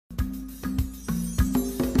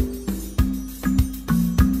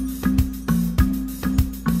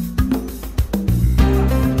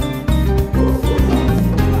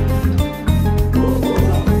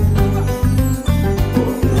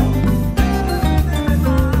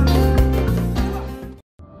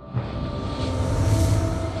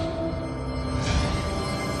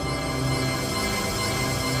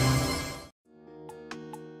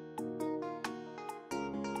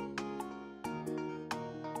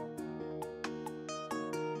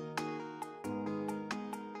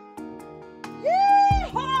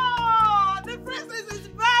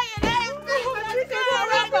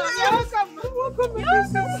got my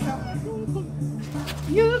princess.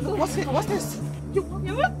 You go. What's this? You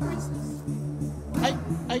look princess.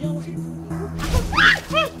 Are you okay?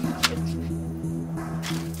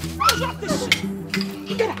 Drop this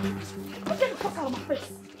shit. Get out. Get the fuck out of my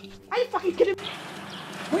face. Are you fucking kidding me?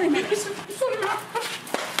 Wait a minute. Listen. Sorry, man.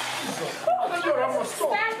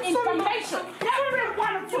 Stand information. Every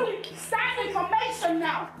one of you. Stand information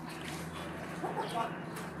now. What the fuck?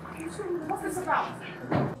 What's this about?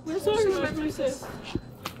 We're sorry, my princess.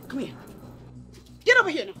 Come here. Get over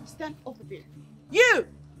here now. Stand over there. You!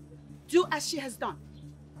 Do as she has done.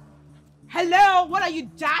 Hello? What are you,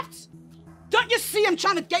 daft? Don't you see I'm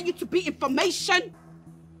trying to get you to be information?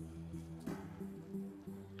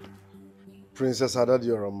 Princess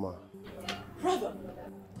Adadiorama. Brother.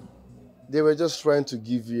 They were just trying to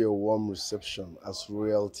give you a warm reception as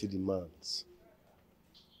royalty demands.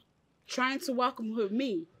 Trying to welcome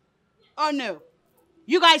me? Oh no.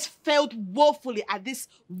 You guys failed woefully at this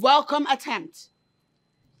welcome attempt.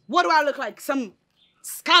 What do I look like? Some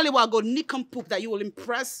scallywag or nincompoop that you will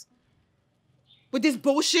impress with this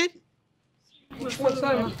bullshit?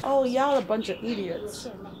 Oh, y'all a bunch of idiots.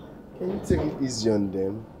 Can you take it easy on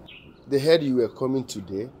them? They heard you were coming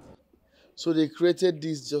today, so they created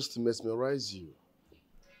this just to mesmerize you.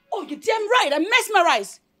 Oh, you're damn right, I'm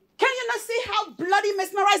mesmerized. Can you not see how bloody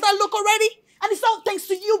mesmerized I look already? And it's all thanks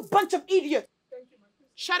to you, bunch of idiots.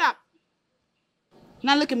 Shut up.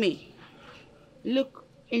 Now look at me. Look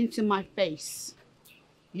into my face.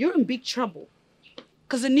 You're in big trouble.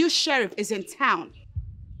 Because the new sheriff is in town.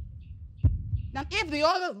 Now, if the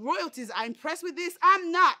other royalties are impressed with this,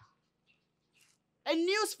 I'm not. A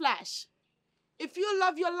newsflash. If you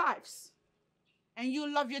love your lives and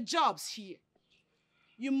you love your jobs here,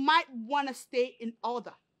 you might want to stay in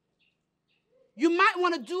order. You might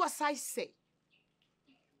want to do as I say.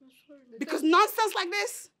 Because nonsense like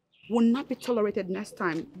this will not be tolerated next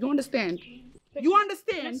time. You understand? You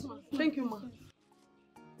understand? Yes, thank you, ma.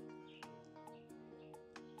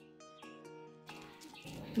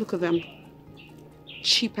 Look at them.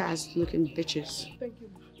 Cheap-ass looking bitches. Thank you,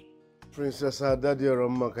 ma. Princess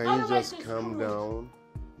Adadiorama, can you just calm down?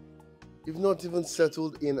 You've not even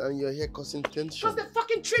settled in and you're here causing tension. Because they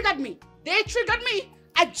fucking triggered me. They triggered me.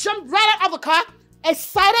 I jumped right out of the car,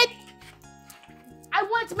 excited. I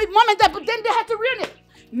wanted to meet mom and dad, but then they had to ruin it.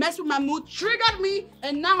 Mess with my mood, triggered me,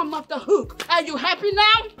 and now I'm off the hook. Are you happy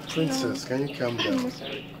now? Princess, can you calm down?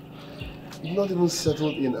 You've not even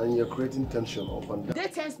settled in and you're creating tension up and down. They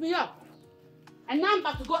tense me up. And now I'm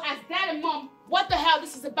about to go ask dad and mom what the hell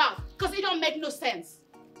this is about. Because it don't make no sense.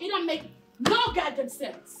 It don't make no goddamn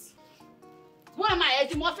sense. What am I,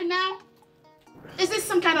 Eddie Murphy now? Is this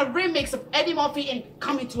some kind of remix of Eddie Murphy in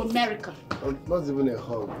Coming to America? Not even a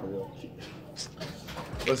hug for you.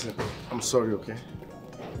 Listen, I'm sorry, okay?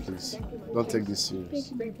 Please, don't take this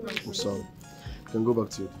serious. Thank you, I'm sorry. You can go back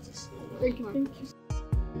to your duties. Thank you, ma. Thank you.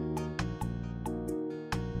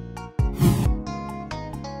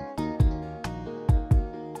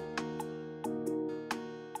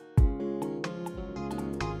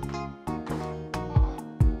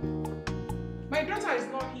 My daughter is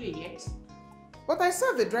not here yet, but I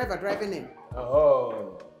saw the driver driving in.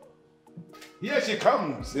 Oh, here she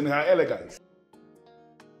comes in her elegance.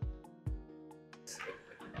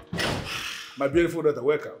 My beautiful daughter,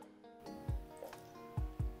 welcome.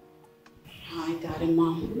 Hi, Dad and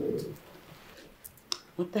Mom.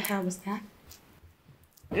 What the hell was that?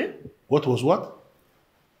 Eh? What was what?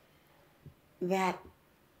 That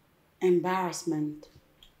embarrassment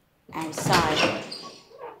outside.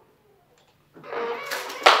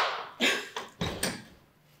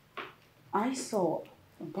 I saw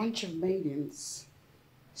a bunch of maidens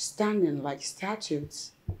standing like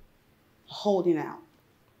statues, holding out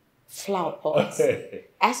flower pots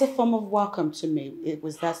as a form of welcome to me.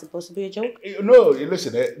 Was that supposed to be a joke? No,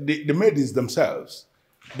 listen, the maidens themselves,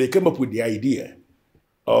 they came up with the idea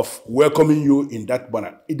of welcoming you in that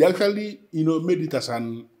manner. It actually, made it as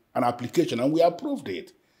an application and we approved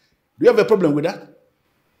it. Do you have a problem with that?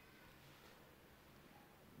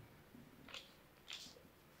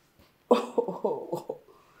 Oh,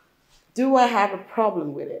 do I have a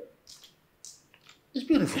problem with it? It's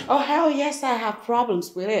beautiful. Oh, hell yes, I have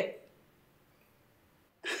problems with it.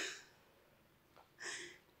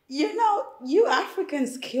 You know, you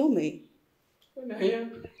Africans kill me.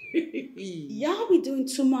 Y'all be doing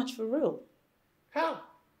too much for real. How?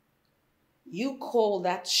 You call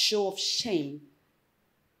that show of shame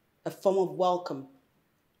a form of welcome.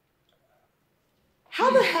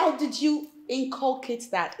 How the hell did you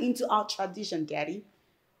inculcate that into our tradition, Daddy?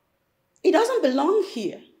 It doesn't belong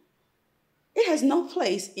here. It has no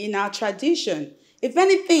place in our tradition. If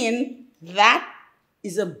anything, that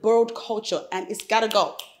is a borrowed culture and it's gotta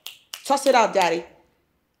go. Toss it out, Daddy.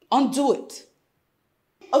 Undo it.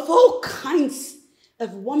 Of all kinds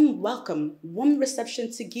of warm welcome, warm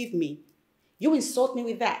reception to give me, you insult me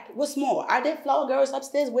with that. What's more, are there flower girls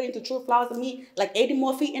upstairs waiting to throw flowers at me like Eddie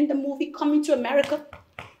Murphy in the movie Coming to America?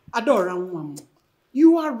 Adora,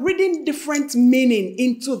 you are reading different meaning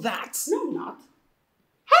into that. No, I'm not.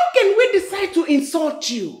 How can we decide to insult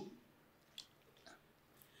you?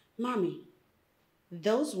 Mommy,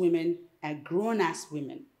 those women are grown-ass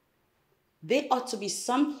women. They ought to be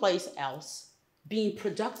someplace else being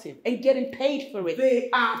productive and getting paid for it. They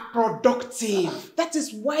are productive. That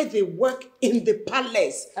is why they work in the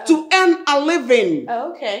palace, to earn a living.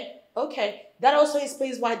 Okay. That also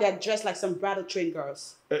explains why they're dressed like some bridal train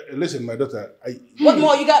girls. Listen, my daughter. What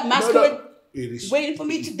more? You got masquerade it is, waiting for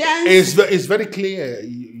me to dance? It's very clear.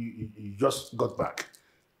 You just got back.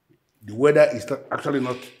 The weather is actually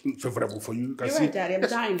not favorable for you. You can You're see, right, Daddy. I'm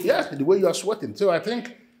dying. Yes, the way you are sweating. So I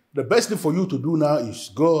think the best thing for you to do now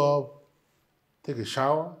is go up, take a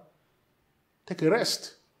shower, take a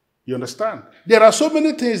rest. You understand? There are so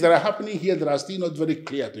many things that are happening here that are still not very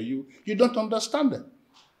clear to you. You don't understand them.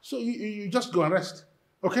 So you just go and rest.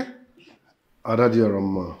 Okay?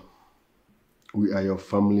 Adadiarama, we are your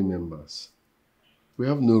family members. We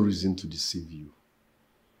have no reason to deceive you.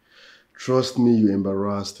 Trust me, you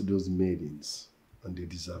embarrassed those maidens, and they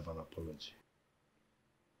deserve an apology.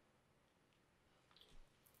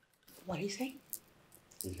 What do you say?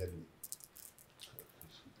 You heard me.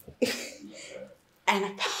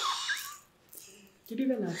 And You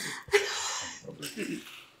didn't answer.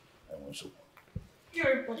 I want to.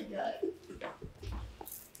 you're a funny guy.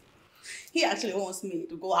 He actually wants me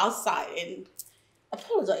to go outside and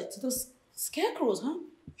apologize to those scarecrows, huh?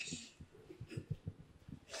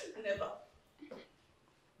 Never.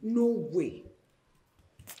 No way.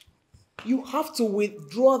 You have to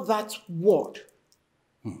withdraw that word.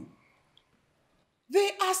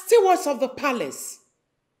 They are stewards of the palace.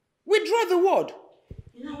 Withdraw the word.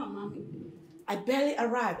 You know what, Mommy? I barely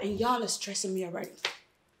arrived and y'all are stressing me already.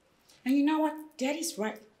 And you know what? Daddy's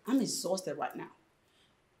right. I'm exhausted right now.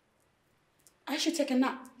 I should take a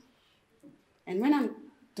nap. And when I'm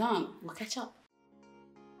done, we'll catch up.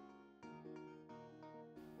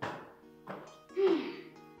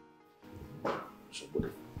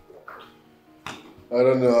 I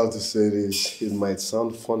don't know how to say this. It might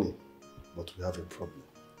sound funny, but we have a problem.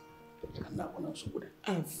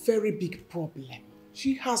 A very big problem.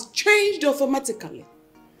 She has changed automatically.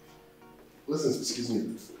 Listen, excuse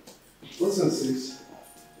me. Listen, sis.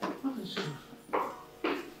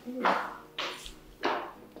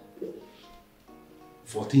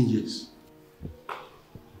 14 years.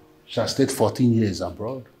 She has stayed 14 years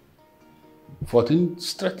abroad. 14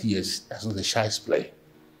 straight years as the shy's play.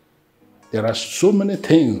 There are so many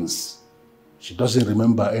things she doesn't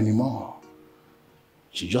remember anymore.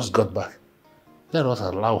 She just got back. Let us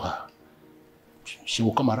allow her. She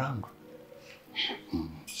will come around.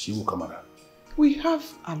 She will come around. We have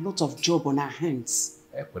a lot of job on our hands.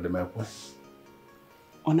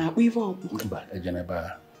 On our weaver.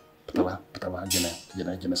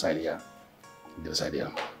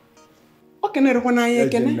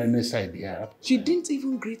 She didn't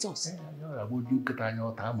even greet us.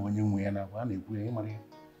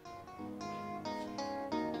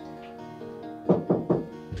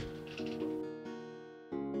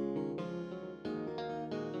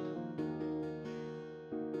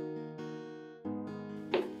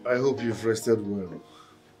 I hope you've rested well.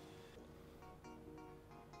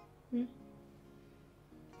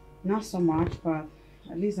 Not so much, but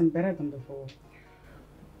at least I'm better than before.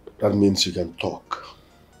 That means you can talk.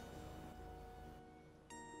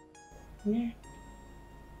 Yeah.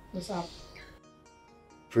 What's up?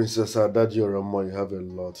 Princess Adadiorama, you have a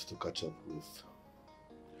lot to catch up with.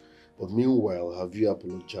 But meanwhile, have you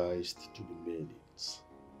apologized to the maidens?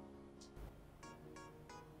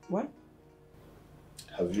 What?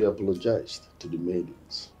 Have you apologized to the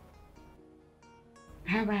maidens?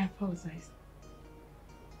 Have I apologized?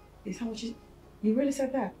 Is that what you really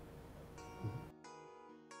said that?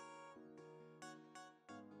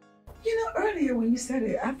 You know, earlier when you said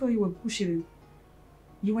it, I thought you were pushing it.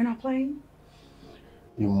 You were not playing?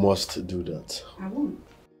 You must do that. I won't.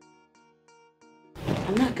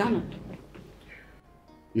 I'm not gonna.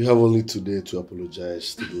 You have only today to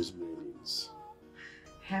apologize to those maidens.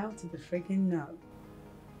 Hell to the freaking no.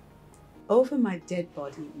 Over my dead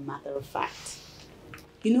body, matter of fact.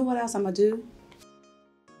 You know what else I'm gonna do?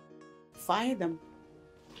 Fire them.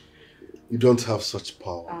 You don't have such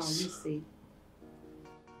Oh, powers. you see.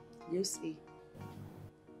 You see.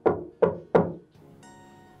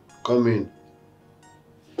 Come in.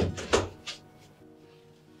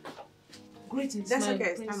 Greetings, That's my okay.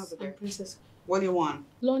 prince Stand over there. and princess. What do you want?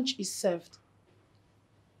 Lunch is served.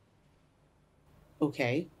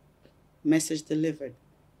 Okay. Message delivered.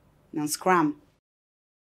 Now scram.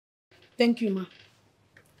 Thank you, ma.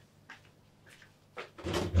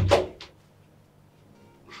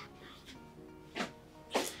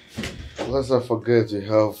 Lest I forget, you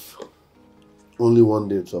have only one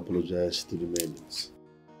day to apologize to the maidens.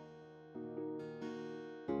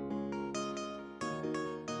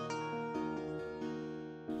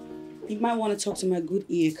 You might want to talk to my good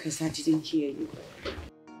ear because I didn't hear you.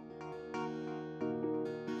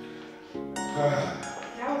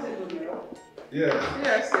 How was it, good girl? Yeah.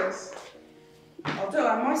 Yes. Although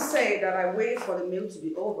I must say that I waited for the meal to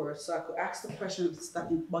be over so I could ask the questions that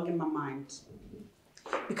been bugging my mind.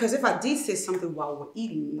 Because if I did say something while we're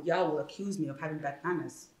eating, y'all will accuse me of having bad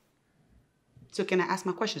manners. So can I ask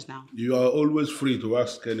my questions now? You are always free to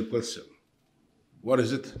ask any question. What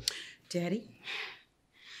is it? Daddy,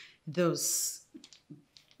 those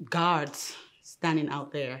guards standing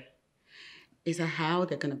out there, is that how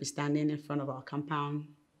they're going to be standing in front of our compound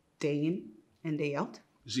day in and day out?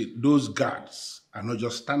 You see, those guards are not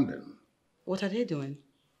just standing. What are they doing?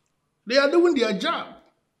 They are doing their job.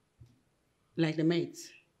 Like the maids?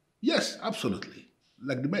 Yes, absolutely.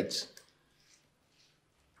 Like the maids.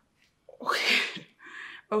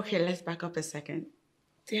 Okay, let's back up a second.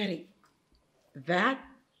 Daddy, that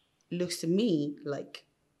looks to me like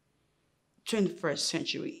 21st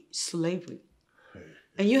century slavery.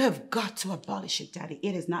 And you have got to abolish it, Daddy.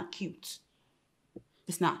 It is not cute.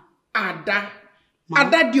 It's not. Ada. Mom?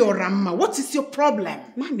 Ada Diorama, what is your problem?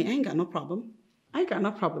 Mommy, I ain't got no problem. I ain't got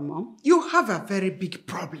no problem, Mom. You have a very big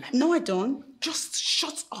problem. No, I don't. Just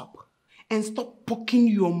shut up and stop poking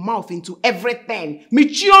your mouth into everything.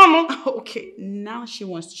 Michiono. Okay, now she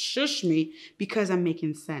wants to shush me because I'm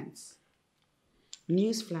making sense.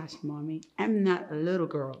 Newsflash, Mommy. I'm not a little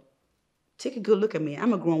girl. Take a good look at me.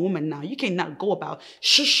 I'm a grown woman now. You cannot go about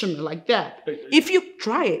shushing me like that. If you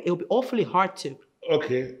try it, it'll be awfully hard to.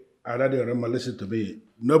 Okay, Aradi Rama, listen to me.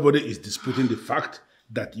 Nobody is disputing the fact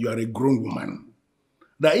that you are a grown woman.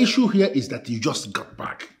 The issue here is that you just got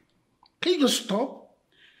back. Can you just stop?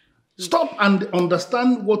 Stop and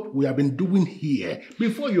understand what we have been doing here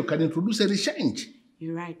before you can introduce any change.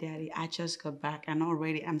 You're right, Daddy. I just got back and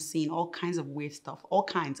already I'm seeing all kinds of weird stuff. All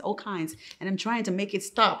kinds. And I'm trying to make it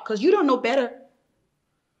stop because you don't know better.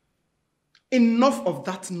 Enough of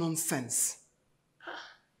that nonsense.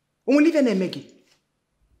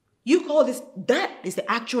 You call this, that is the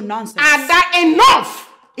actual nonsense. Ada, enough!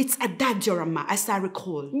 It's Ada Diorama, as I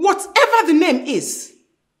recall. Whatever the name is,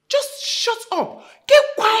 just shut up, keep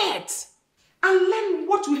quiet, and learn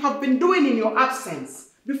what we have been doing in your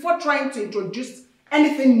absence before trying to introduce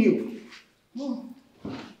anything new.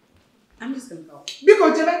 I'm just gonna go.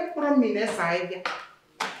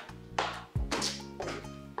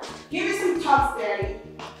 Give me some thoughts, Daddy.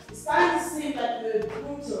 It's starting to seem like the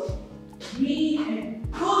brutal, mean,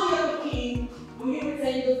 and bully of the king when you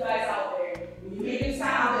pretend those guys out there. When you make them stand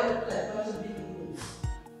out there with a bunch of big moves.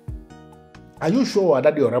 Are you sure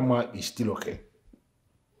that Diorama is still okay?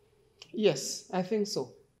 Yes, I think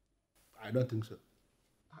so. I don't think so.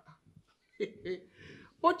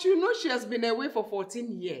 But you know she has been away for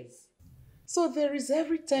 14 years. So there is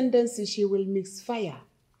every tendency she will misfire.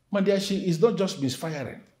 My dear, she is not just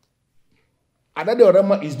misfiring. Ada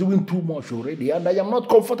Diorama is doing too much already, and I am not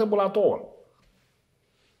comfortable at all.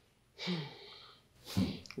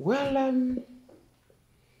 Well,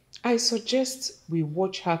 I suggest we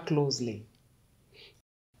watch her closely.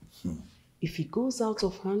 If it goes out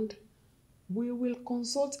of hand, we will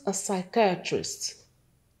consult a psychiatrist.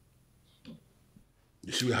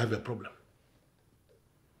 You see, we have a problem.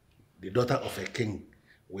 The daughter of a king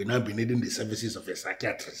will now be needing the services of a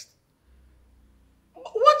psychiatrist.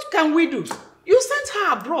 What can we do? You sent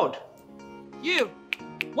her abroad. You,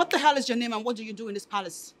 what the hell is your name and what do you do in this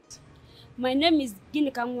palace? My name is Ini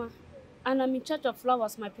Edo, and I'm in charge of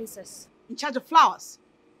flowers, my princess. In charge of flowers?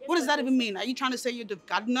 Yes, What does my that even princess. mean? Are you trying to say you're the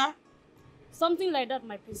gardener? Something like that,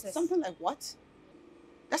 my princess. Something like what?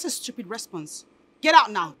 That's a stupid response. Get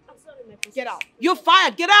out now. I'm sorry, my princess. Get out. You're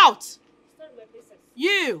fired. Get out. Sorry, my princess.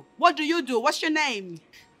 You, what do you do? What's your name?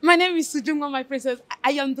 My name is Sujungwa, my princess.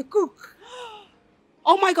 I am the cook.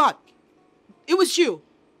 Oh my God. It was you.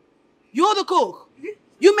 You're the cook.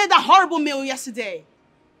 You made that horrible meal yesterday.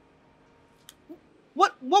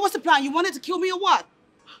 What was the plan? You wanted to kill me or what?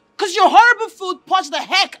 Because your horrible food punched the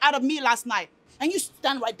heck out of me last night. And you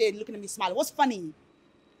stand right there looking at me smiling. What's funny?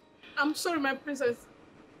 I'm sorry, my princess.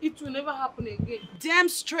 It will never happen again. Damn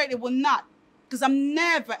straight it will not. Because I'm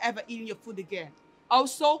never ever eating your food again.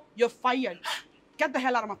 Also, you're fired. Get the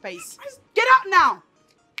hell out of my face. Get out now.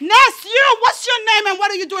 Ness, you! What's your name and what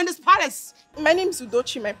are you doing in this palace? My name is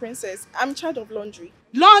Udochi, my princess. I'm in charge of laundry.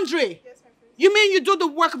 Laundry? Yes, my princess. You mean you do the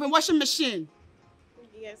work of a washing machine?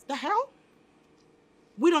 Yes. The hell?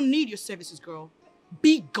 We don't need your services, girl.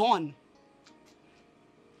 Be gone.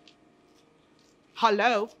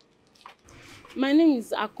 Hello? My name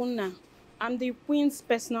is Akuna. I'm the queen's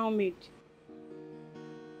personal maid.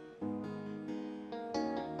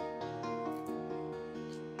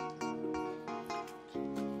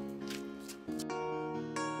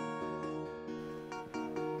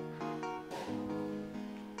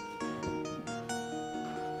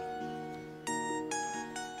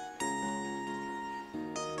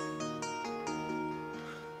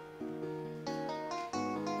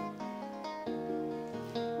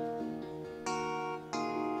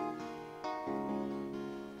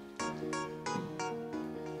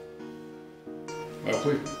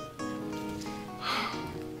 Okay.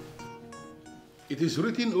 It is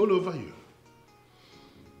written all over you.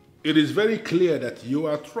 It is very clear that you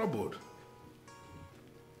are troubled.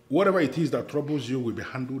 Whatever it is that troubles you will be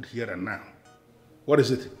handled here and now. What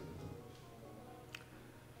is it?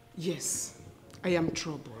 Yes, I am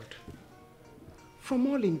troubled. From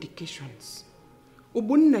all indications,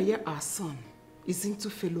 Obunnaya, our son, is into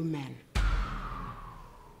fellow men.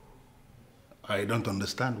 I don't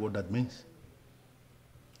understand what that means.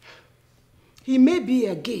 He may be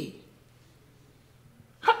a gay.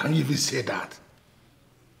 How can you even say that?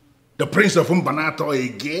 The Prince of Mbanato a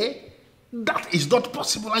gay? That is not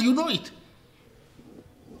possible and you know it.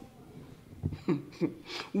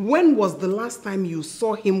 When was the last time you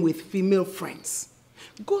saw him with female friends?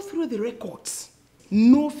 Go through the records.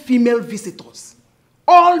 No female visitors.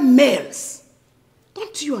 All males.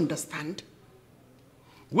 Don't you understand?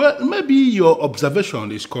 Well, maybe your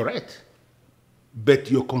observation is correct, but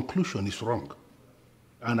your conclusion is wrong.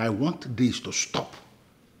 And I want this to stop.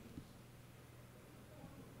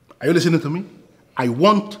 Are you listening to me? I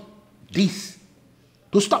want this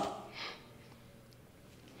to stop.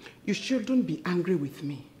 You shouldn't be angry with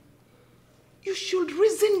me. You should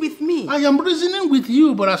reason with me. I am reasoning with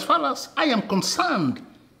you, but as far as I am concerned,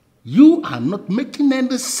 you are not making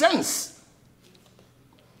any sense.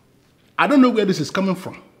 I don't know where this is coming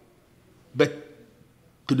from, but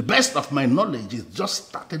to the best of my knowledge, it's just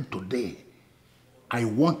started today. I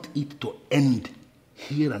want it to end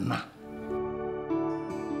here and now.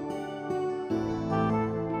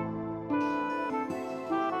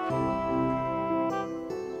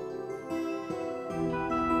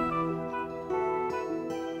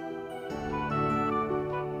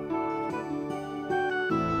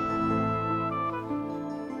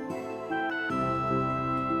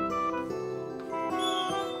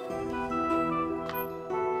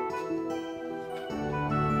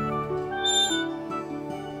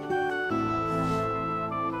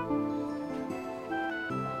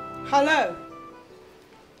 Hello?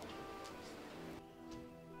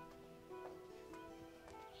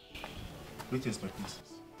 Greetings, my princess.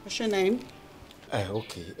 What's your name?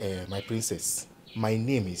 Okay, my princess. My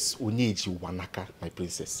name is Onyeji Wanaka, my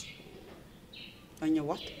princess. And your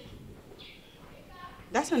what?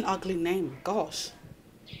 That's an ugly name. Gosh.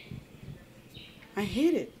 I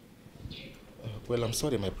hate it. Well, I'm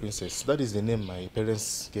sorry, my princess. That is the name my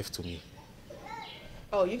parents gave to me.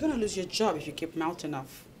 Oh, you're gonna lose your job if you keep mouthing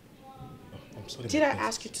off. I'm sorry, Did my I princess.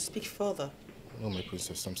 ask you to speak further? No, my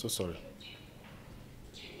princess. I'm so sorry.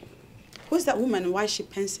 Who's that woman and why is she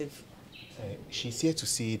pensive? She's here to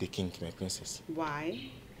see the king, my princess. Why?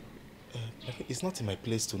 It's not in my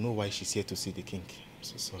place to know why she's here to see the king. I'm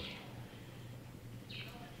so sorry.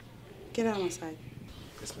 Get out of my sight.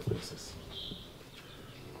 Yes, my princess.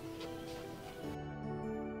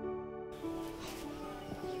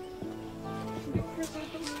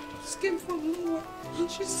 Just came from nowhere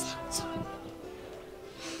and she's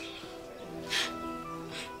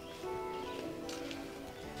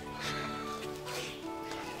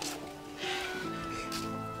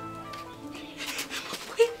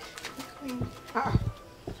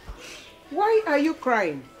Why are you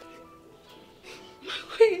crying? My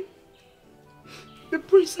queen, the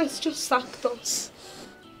princess just sacked us.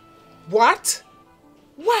 What?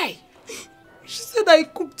 Why? She said I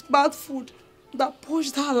cooked bad food that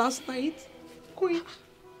pushed her last night. Queen.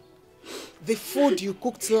 The food you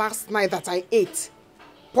cooked last night that I ate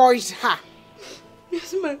poisoned her.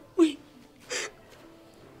 Yes, my queen.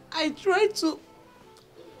 I tried to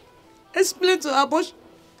explain to her, but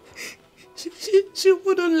she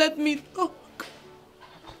wouldn't let me talk.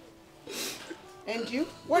 And you?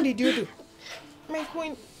 What did you do? My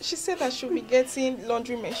queen, she said that she'll be getting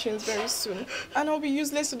laundry machines very soon, and I'll be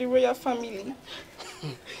useless to the royal family.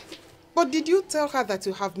 But did you tell her that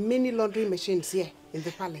you have many laundry machines here in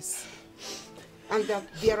the palace? And that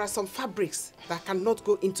there are some fabrics that cannot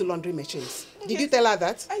go into laundry machines? Did you tell her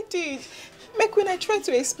that? I did. My queen, I tried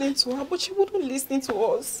to explain to her, but she wouldn't listen to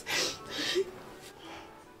us.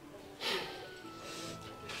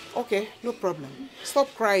 Okay, no problem.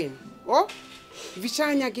 Stop crying. Oh,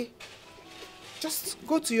 Vichanyagi. Just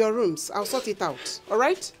go to your rooms. I'll sort it out. All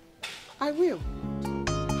right? I will.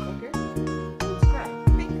 Okay? Don't cry.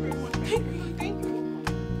 Thank you very much. Thank you. Thank you.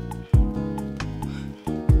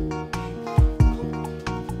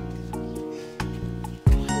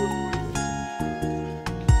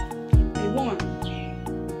 Hey, woman.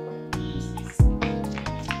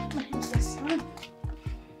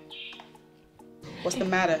 What's the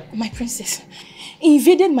matter? My princess, he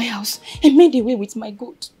invaded my house and made away with my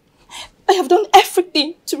gold. I have done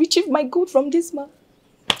everything to retrieve my gold from this man.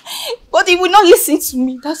 But he will not listen to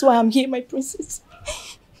me. That's why I'm here, my princess.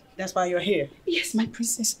 That's why you're here? Yes, my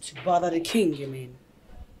princess. To bother the king, you mean?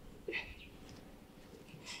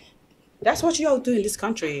 That's what y'all do in this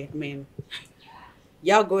country. I mean,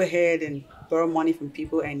 y'all go ahead and borrow money from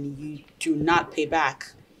people and you do not pay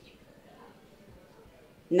back.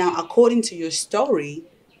 Now, according to your story,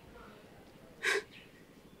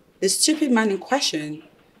 the stupid man in question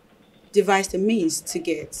devised a means to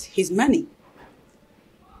get his money.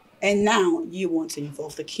 And now you want to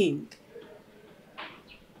involve the king.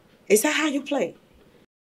 Is that how you play?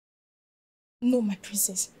 No, my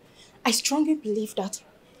princess. I strongly believe that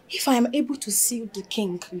if I am able to seal the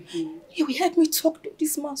king, he will help me talk to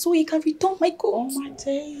this man so he can return my gold. Oh my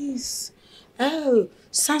days. Oh,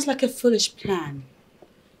 sounds like a foolish plan.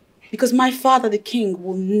 Because my father, the king,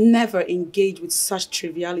 will never engage with such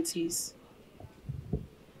trivialities.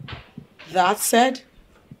 That said,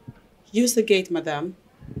 use the gate, madame.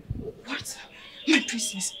 What? My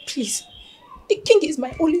princess, please. The king is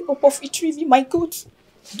my only hope of retrieving my gold.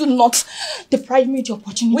 Do not deprive me of the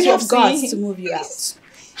opportunity We have of guards seeing to him. move you out.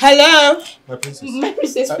 Hello? My princess. My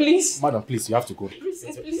princess, please. Madam, please, you have to go.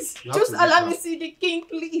 Princess, please. You have Just to leave allow now. me see the king,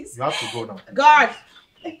 please. You have to go now. Guard!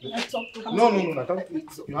 I talk to him. No,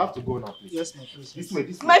 you have to go now, please. Yes, my princess. This way,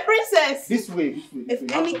 this way. My princess! This way, this way. If You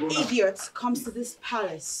have any to go now. idiot comes to this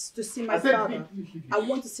palace to see my I said, father, leave. I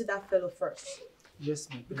want to see that fellow first. Yes,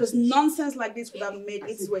 my princess. Because nonsense like this would have made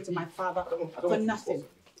its way to my father for nothing.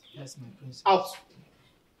 Yes, my princess. Out.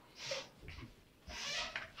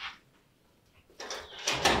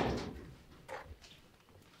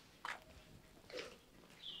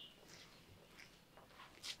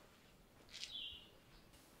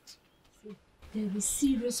 There is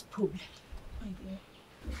serious problem. My dear.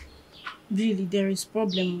 Really, there is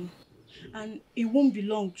problem. And it won't be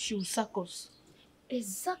long, she will sack us.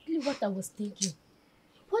 Exactly what I was thinking.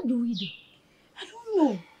 What do we do? I don't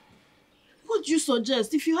know. What do you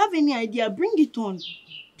suggest? If you have any idea, bring it on.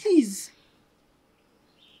 Please.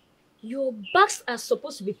 Your bags are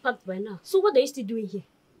supposed to be packed by now. So what are you still doing here?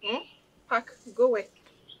 Pack, go away.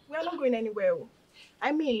 We are not going anywhere.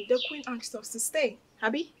 I mean, the queen asked us to stay.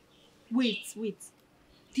 Abby? Wait.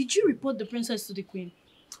 Did you report the princess to the queen?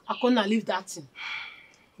 I cannot leave that thing.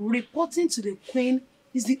 Reporting to the queen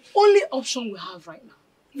is the only option we have right now.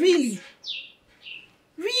 Really?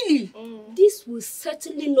 Really? This will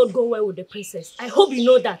certainly not go well with the princess. I hope you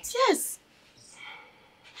know that. Yes.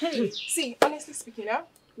 Hey, see, honestly speaking,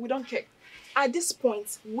 we don't care. At this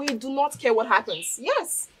point, we do not care what happens.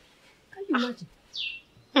 Yes. Can you imagine?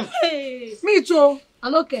 Hey. Me too.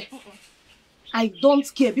 I don't care. I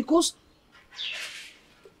don't care because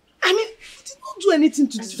I mean, we did not do anything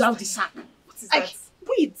to deserve the sack. What is that?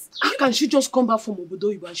 Wait, how can she just come back from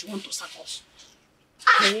Obodo and she want to sack us?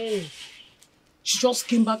 Hey. She just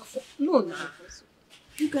came back for... No.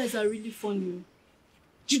 You guys are really funny.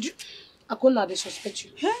 Did you... Akona, they suspect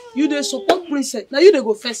you. You, they support princess. Now you, they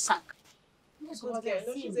go first sack. She's a good girl.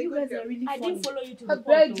 No, she's a You good guys girl. are really I funny. didn't follow you to I the beg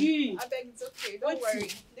court, you. I beg, it's okay. Don't worry.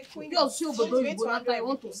 The queen You are so Obodo going to handle I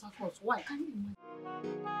want to everything. sack us. Why? Can you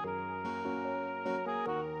imagine?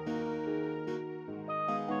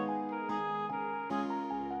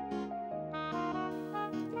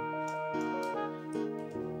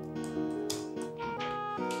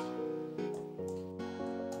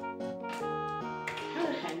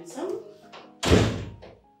 Hello, handsome.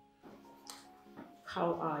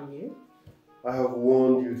 How are you? I have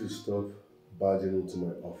warned you to stop barging into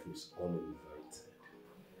my office uninvited.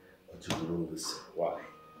 But you won't listen. Why?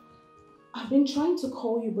 I've been trying to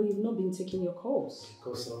call you, but you've not been taking your calls.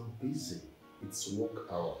 Because I'm busy. It's work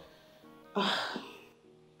hour.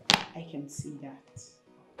 I can see that.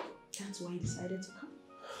 That's why I decided to come.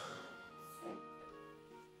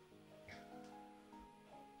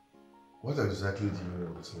 What exactly do you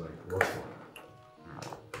want to like? What for?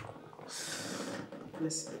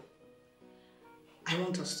 Listen, I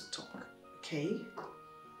want us to talk, okay?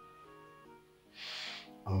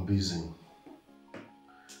 I'm busy.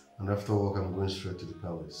 And after work, I'm going straight to the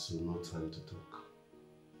palace, so no time to talk.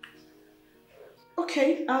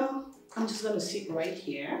 Okay, I'm just gonna sit right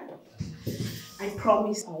here. I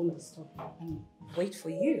promise I won't disturb you and wait for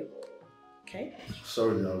you, okay?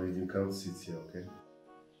 Sorry, darling, you can't sit here, okay?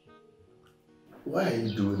 Why are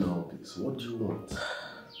you doing all this? What do you want?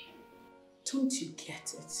 Don't you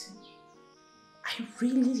get it? I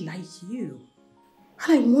really like you.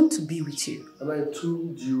 And I want to be with you. And I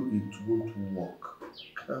told you it won't work.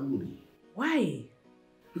 Calmly. Why?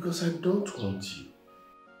 Because I don't want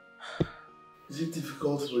you. Is it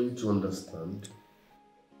difficult for you to understand?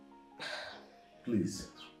 Please.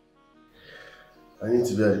 I need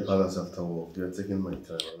to be at the palace after work. You are taking my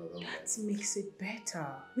time. That makes it better.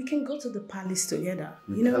 We can go to the palace together.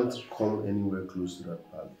 You can't come anywhere close to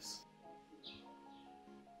that palace.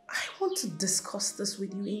 I want to discuss this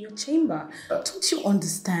with you in your chamber. Don't you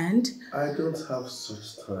understand? I don't have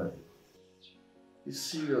such time. It's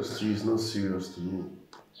serious to you, it's not serious to me.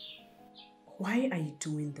 Why are you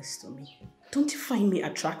doing this to me? Don't you find me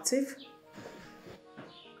attractive?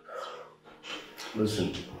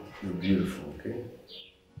 Listen, you're beautiful, okay?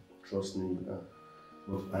 Trust me, you are.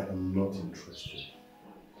 But I am not interested.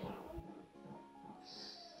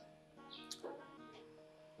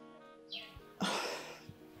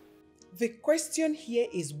 The question here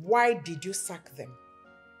is, why did you sack them?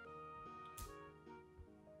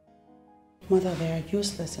 Mother, they are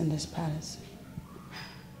useless in this palace.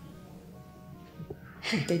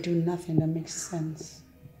 They do nothing that makes sense.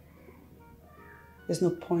 There's no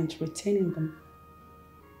point retaining them.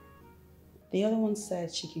 The other one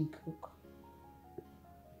said she can cook.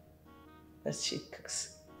 But she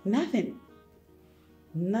cooks nothing.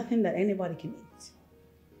 Nothing that anybody can eat.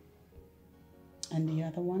 And the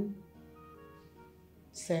other one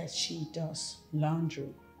said she does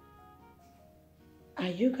laundry. Are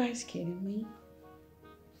you guys kidding me?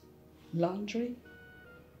 Laundry?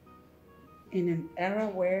 In an era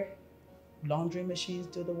where laundry machines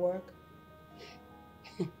do the work?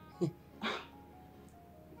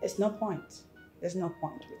 It's no point. There's no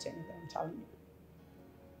point retaining them, I'm telling you.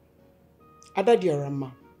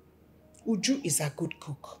 Adadiorama, Uju is a good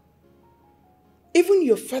cook. Even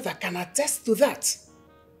your father can attest to that.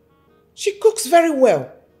 She cooks very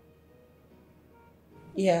well.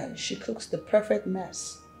 Yeah, she cooks the perfect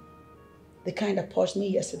mess. The kind that purged me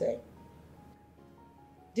yesterday.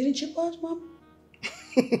 Didn't you purge, Mom?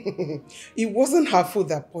 It wasn't her food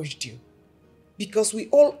that purged you. Because we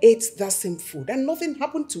all ate that same food and nothing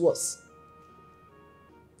happened to us.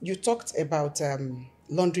 You talked about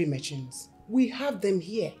laundry machines. We have them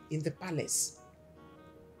here in the palace.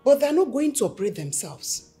 But they're not going to operate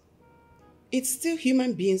themselves. It's still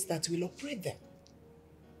human beings that will operate them.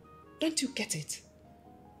 Don't you get it?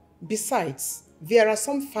 Besides, there are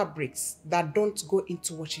some fabrics that don't go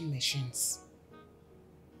into washing machines.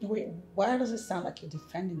 Wait, why does it sound like you're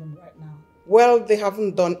defending them right now? Well, they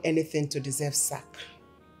haven't done anything to deserve sack.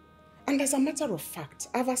 And as a matter of fact,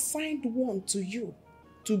 I've assigned one to you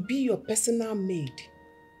to be your personal maid.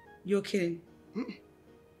 You're kidding?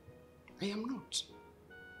 I am not.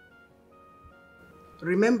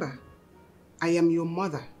 Remember, I am your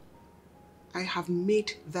mother. I have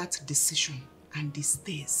made that decision and it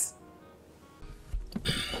stays.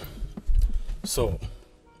 So,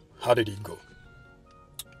 how did it go?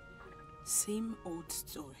 Same old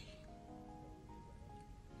story.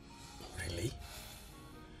 Really?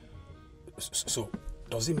 So,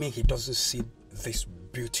 does it mean he doesn't see this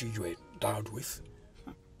beauty you are endowed with?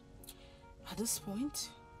 At this point,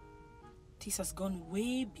 this has gone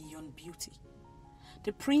way beyond beauty.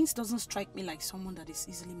 The prince doesn't strike me like someone that is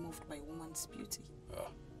easily moved by a woman's beauty.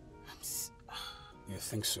 You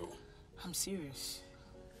think so? I'm serious.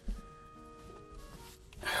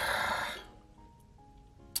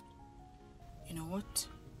 You know what?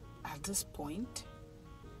 At this point,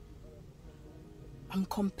 I'm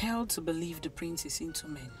compelled to believe the prince is into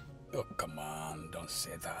men. Oh, come on, don't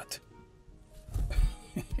say that.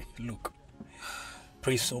 Look,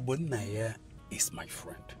 Prince Obunaya is my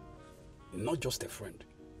friend. Not just a friend,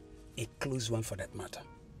 a close one for that matter.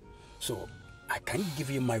 So, I can give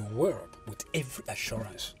you my word with every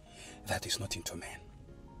assurance that he's not into men.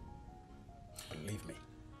 Believe me.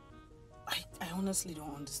 I honestly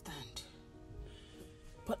don't understand.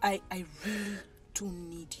 But I really do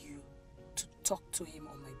need you to talk to him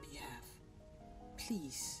on my behalf.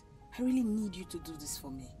 Please, I I really need you to do this for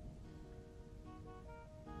me.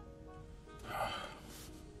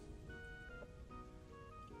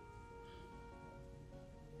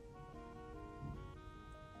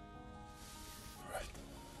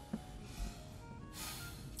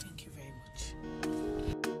 Thank you very much.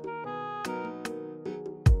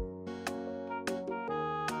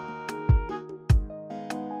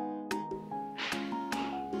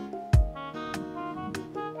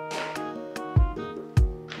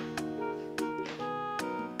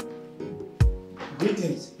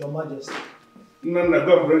 Greetings, Your Majesty. No,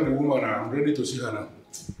 go and bring the woman. I'm ready to see her now.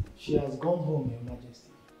 She has gone home, Your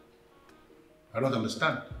Majesty. I don't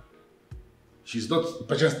understand. She's not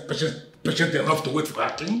patient enough to wait for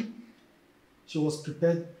her king? She was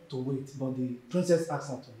prepared to wait, but the princess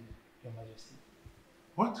asked her to leave, Your Majesty.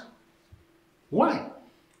 What? Why?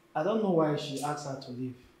 I don't know why she asked her to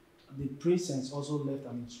leave. The princess also left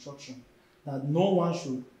an instruction that no one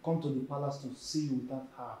should come to the palace to see you without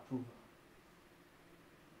her approval.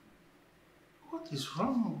 What is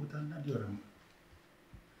wrong with Nigerian?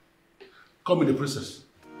 Call me the princess.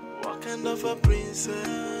 What kind of a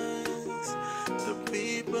princess? The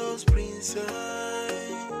people's princess.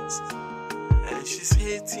 And she's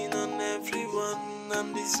hating on everyone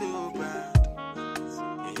and it's so bad.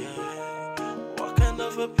 Yeah. What kind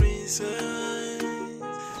of a princess?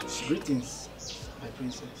 Greetings, my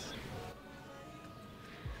princess.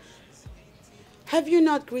 Have you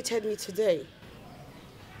not greeted me today?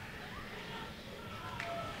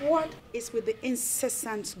 What is with the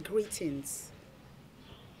incessant greetings?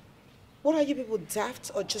 What are you people, daft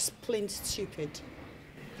or just plain stupid?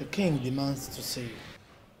 The king demands to see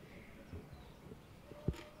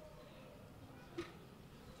you.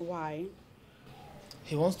 Why?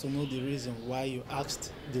 He wants to know the reason why you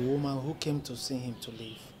asked the woman who came to see him to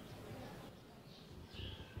leave.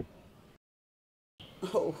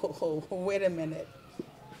 Oh, wait a minute.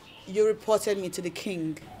 You reported me to the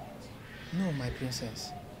king. No, my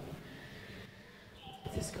princess.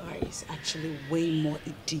 This guy is actually way more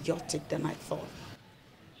idiotic than I thought.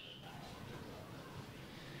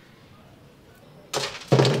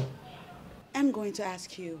 I'm going to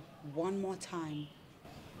ask you one more time.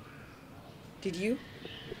 Did you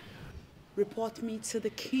report me to the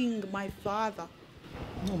king, my father?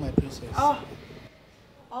 No, my princess.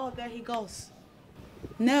 Oh, there he goes.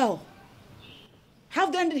 No. How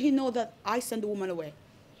then did he know that I sent the woman away?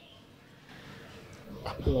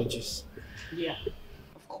 Apologies. Yeah,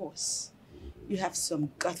 of course. You have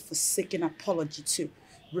some God-forsaken apology to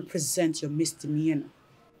represent your misdemeanor.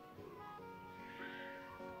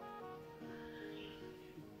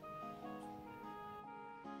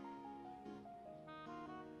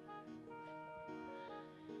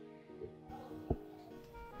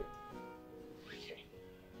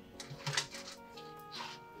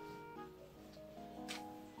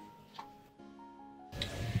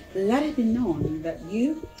 Let it be known that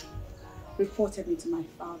you reported me to my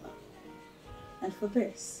father. And for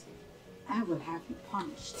this, I will have you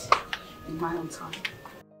punished in my own time.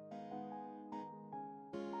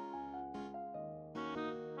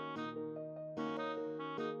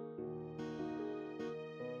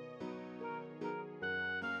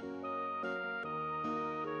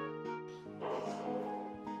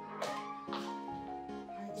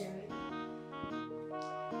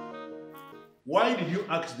 Why did you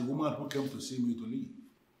ask the woman who came to see me to leave?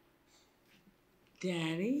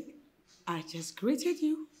 Daddy, I just greeted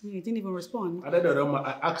you. You didn't even respond.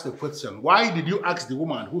 I asked the question. Why did you ask the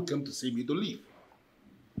woman who came to see me to leave?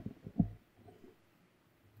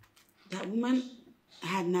 That woman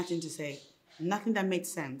had nothing to say. Nothing that made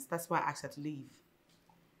sense. That's why I asked her to leave.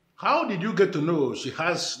 How did you get to know she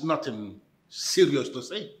has nothing serious to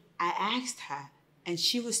say? I asked her, and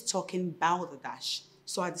she was talking balderdash,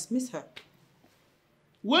 so I dismissed her.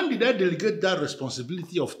 When did I delegate that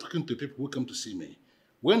responsibility of talking to people who come to see me?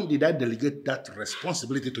 When did I delegate that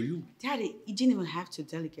responsibility to you? Daddy, you didn't even have to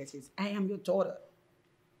delegate it. I am your daughter,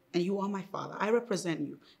 and you are my father. I represent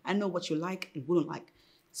you. I know what you like and wouldn't like,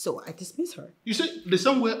 so I dismiss her. You see, the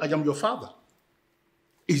same way I am your father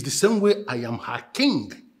is the same way I am her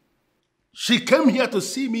king. She came here to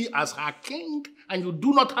see me as her king, and you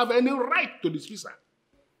do not have any right to dismiss her.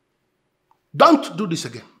 Don't do this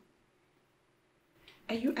again.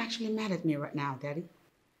 Are you actually mad at me right now, Daddy?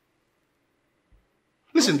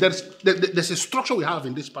 Listen, there's a structure we have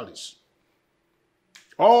in this palace.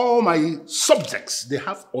 All my subjects, they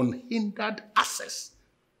have unhindered access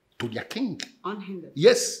to their king. Unhindered?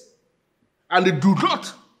 Yes. And they do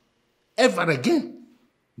not ever again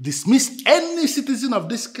dismiss any citizen of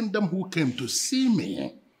this kingdom who came to see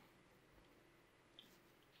me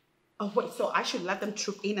Oh, wait, so I should let them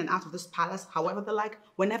troop in and out of this palace however they like,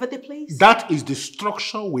 whenever they please? That is the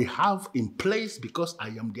structure we have in place because I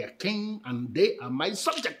am their king and they are my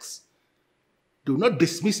subjects. Do not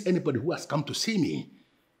dismiss anybody who has come to see me.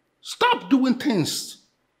 Stop doing things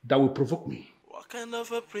that will provoke me. What kind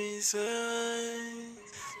of a princess?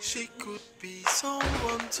 She could be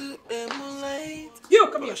someone to emulate. You,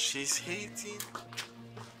 come here. She's hating.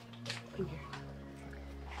 Come here.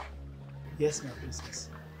 Yes, my princess.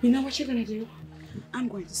 You know what you're gonna do? I'm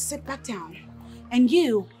going to sit back down and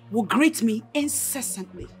you will greet me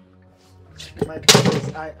incessantly. My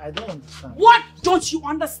princess, I don't understand. What don't you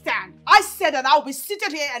understand? I said that I'll be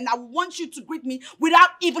seated here and I want you to greet me without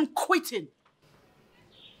even quitting.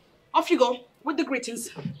 Off you go with the greetings.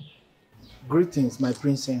 Greetings, my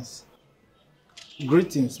princess.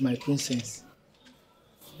 Greetings, my princess.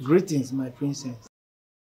 Greetings, my princess.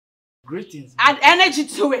 Greetings. Add energy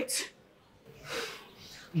to it.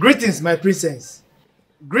 Greetings, my princess.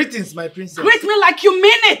 Greetings, my princess. Greet me like you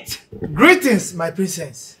mean it. Greetings, my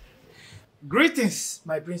princess. Greetings,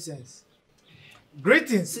 my princess.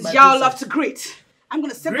 Greetings, Since my y'all princess. love to greet, I'm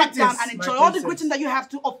gonna sit back down and Greetings, enjoy my all the princess. greeting that you have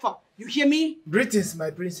to offer. You hear me? Greetings,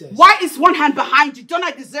 my princess. Why is one hand behind you? Don't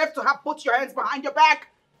I deserve to have both your hands behind your back?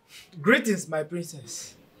 Greetings, my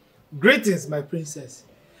princess. Greetings, my princess.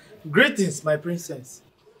 Greetings, my princess.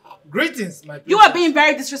 Greetings, my princess. You are being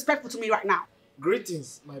very disrespectful to me right now.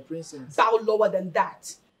 Greetings, my princess. Bow lower than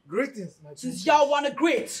that. Greetings, my princess. Since y'all want to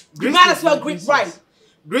greet, you Greetings, might as well my greet princess. right.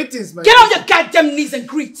 Greetings, my Get on princess. your goddamn knees and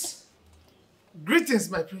greet. Greetings,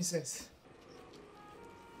 my princess.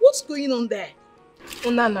 What's going on there?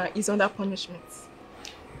 Onana is under punishment.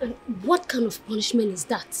 And what kind of punishment is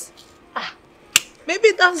that?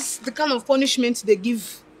 Maybe that's the kind of punishment they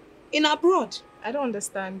give in abroad. I don't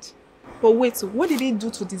understand. But wait, so what did he do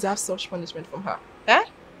to deserve such punishment from her? Eh?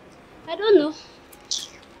 I don't know.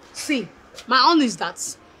 See, my own is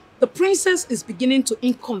that the princess is beginning to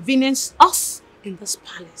inconvenience us in this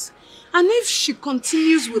palace. And if she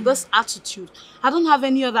continues with this attitude, I don't have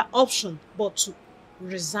any other option but to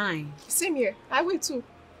resign. Same here. I will too.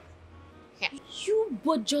 You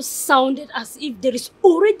both just sounded as if there is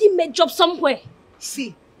already made job somewhere.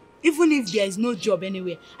 See, even if there is no job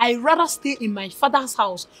anywhere, I'd rather stay in my father's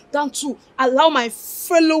house than to allow my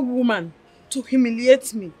fellow woman to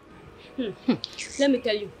humiliate me. Let me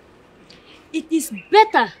tell you, it is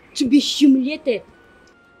better to be humiliated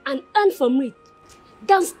and earn from it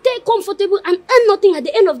than stay comfortable and earn nothing at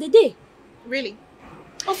the end of the day. Really?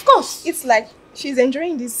 Of course. It's like she's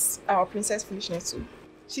enjoying this our princess foolishness too.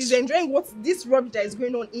 She's enjoying this rubbish that is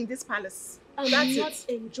going on in this palace. I'm That's not it.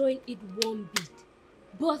 enjoying it one bit.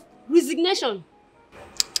 But resignation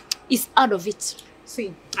is out of it.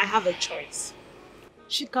 See, I have a choice.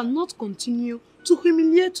 She cannot continue to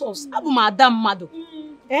humiliate us. Abu Madam Mado.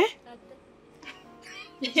 Eh?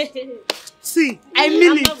 See, I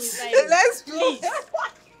mean it. Let's go.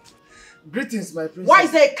 Greetings, my princess. Why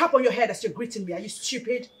is there a cap on your head as you're greeting me? Are you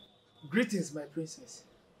stupid? Greetings, my princess.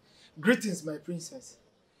 Greetings, my princess.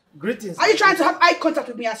 Greetings. Are you trying to have eye contact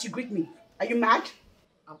with me as you greet me? Are you mad?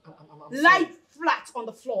 I'm Lie flat on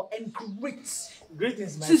the floor and greet.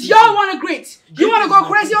 Greetings, my Since princess. y'all want to greet, you want to Greetings,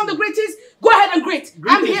 go crazy on the greetings? Go ahead and greet. I'm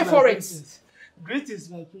Greetings, here my for princess. Greetings,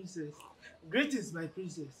 my princess. Greetings, my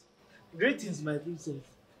princess. Greetings, my princess.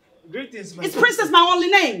 Greetings, my it. Is princess my only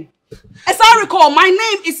name? As I recall, my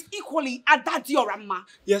name is equally Adadioramma.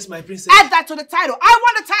 Yes, my princess. Add that to the title. I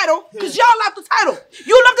want the title because y'all love the title.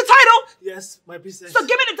 You love the title? Yes, my princess. So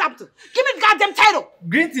give me the title. Give me the goddamn title.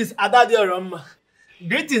 Greetings, Adadioramma.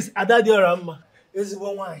 Greetings, Adadioramma. Is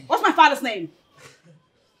one wine. What's my father's name?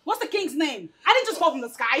 What's the king's name? I didn't just fall from the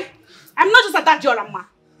sky. I'm not just Adadioramma.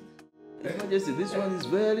 Your Majesty, this one is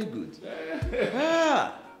very good.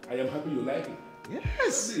 I am happy you like it.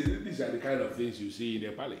 Yes. These are the kind of things you see in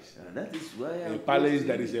a palace. That is why a palace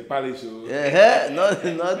that is a palace. So.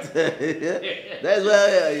 Not. That's why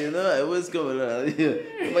I always come around. Your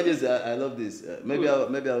Majesty, I love this. Maybe I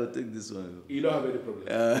will take this one. You don't have any problem.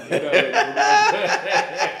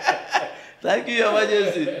 Thank you, Your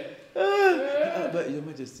Majesty. But Your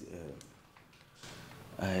Majesty,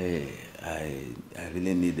 I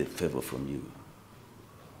really need a favor from you.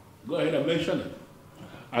 Go ahead and mention it.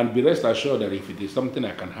 And be rest assured that if it is something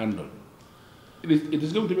I can handle, it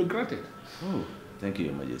is going to be granted. Oh, thank you,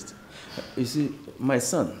 Your Majesty. You see, my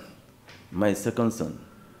son, my second son,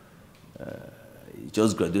 he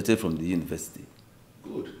just graduated from the university.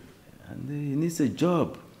 Good. And he needs a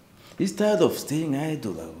job. He's tired of staying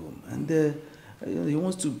idle at home. And he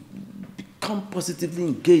wants to become positively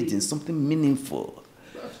engaged in something meaningful.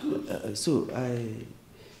 That's good. So I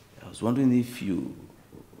was wondering if you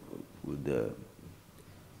would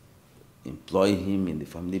employ him in the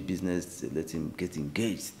family business, let him get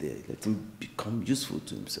engaged there, let him become useful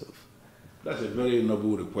to himself. That's a very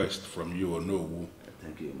noble request from you, Onowu.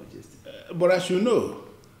 Thank you, Your Majesty. But as you know,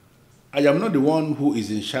 I am not the one who is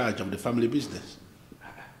in charge of the family business.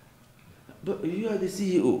 But you are the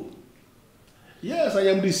CEO. Yes, I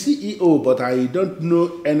am the CEO, but I don't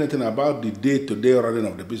know anything about the day-to-day running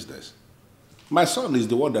of the business. My son is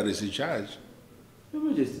the one that is in charge. Your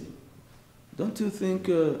Majesty, don't you think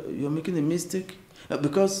you're making a mistake?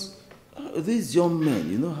 Because these young men,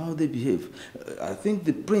 you know how they behave. I think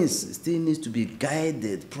the prince still needs to be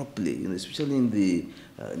guided properly, you know, especially in the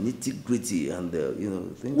nitty-gritty and, you know,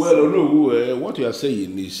 things. Well, no, what you are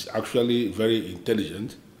saying is actually very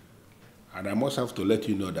intelligent. And I must have to let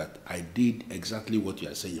you know that I did exactly what you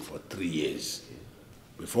are saying for 3 years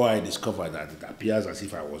before I discovered that it appears as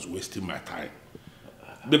if I was wasting my time.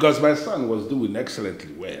 Because my son was doing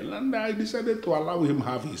excellently well, and I decided to allow him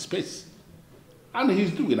have his space. And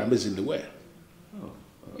he's doing amazingly well.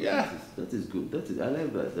 Yeah. That is good. That is, I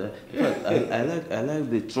like that. In fact, I like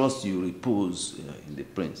the trust you repose in the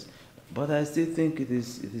prince. But I still think it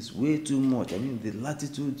is way too much. I mean, the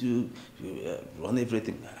latitude you run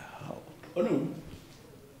everything. Oh no,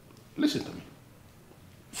 listen to me.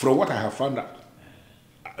 From what I have found out,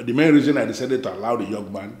 the main reason I decided to allow the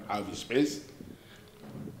young man have his space,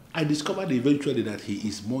 I discovered eventually that he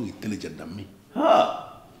is more intelligent than me.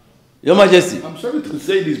 Your Majesty. I'm sorry to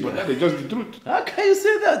say this, but that is just the truth. How can you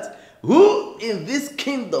say that? Who in this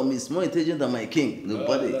kingdom is more intelligent than my king?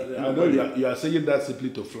 Nobody. I know you are saying that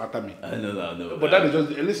simply to flatter me. I know. But that is just,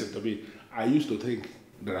 listen to me. I used to think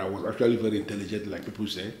that I was actually very intelligent, like people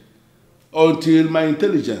say, until my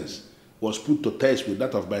intelligence was put to test with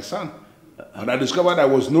that of my son. And I discovered I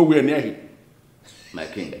was nowhere near him. My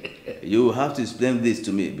king, you have to explain this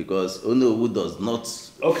to me because Onowu does not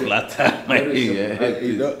flatter my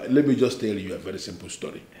king. Let me just tell you a very simple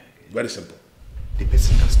story. Very simple. The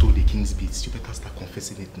person that stole the king's beads, you better start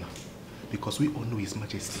confessing it now. Because we all know His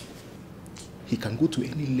Majesty. He can go to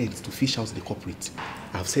any length to fish out the culprit.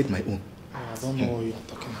 I've said my own. I don't know what you're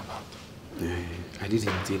talking about. I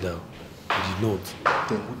didn't do that. I did not.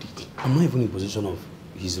 Then who did? I'm not even in possession of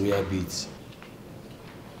his royal beads.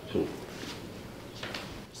 So,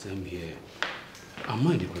 same here. I'm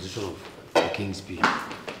not in the possession of the king's bead.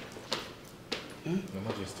 Your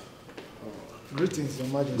Majesty. Greetings, Your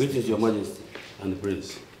Majesty. Greetings, Your Majesty and the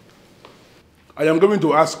prince. I am going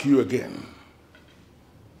to ask you again.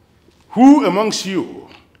 Who amongst you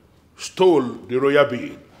stole the royal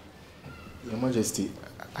bead? Your Majesty,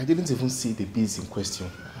 I didn't even see the beads in question.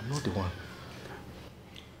 I'm not the one.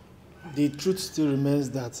 The truth still remains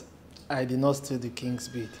that I did not steal the king's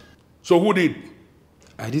bead. So who did?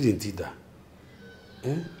 I didn't either.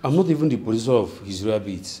 I'm not even the possessor of his royal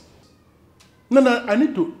beads. No, I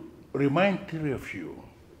need to remind 3 of you.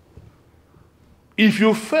 If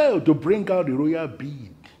you fail to bring out the royal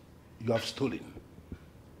bead you have stolen,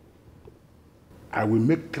 I will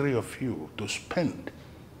make 3 of you to spend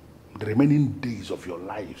the remaining days of your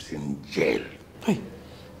lives in jail. Hey.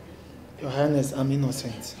 Your Highness, I'm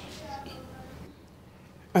innocent.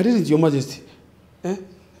 I didn't, Your Majesty.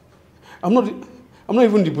 I'm not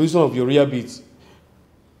even in the position of your royal beads.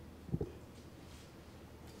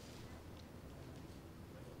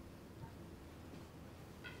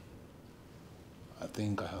 I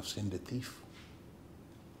think I have seen the thief.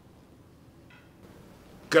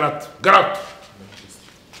 Get out! Get out!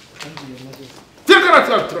 Thank you, Your Majesty. Take her out!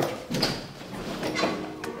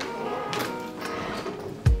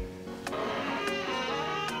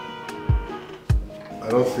 I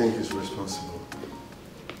don't think he's responsible.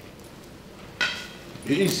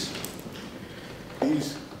 He is. He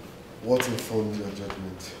is. What informed your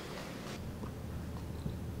judgment?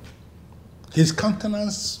 His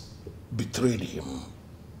countenance betrayed him.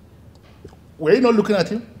 Were you not looking at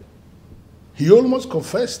him? He almost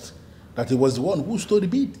confessed that he was the one who stole the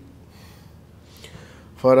bead.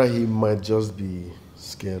 Father, he might just be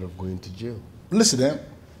scared of going to jail. Listen,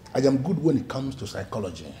 I am good when it comes to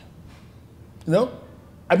psychology. You know,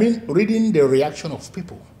 I mean, reading the reaction of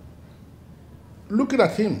people. Looking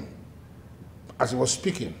at him as he was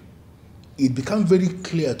speaking, it became very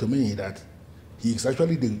clear to me that he is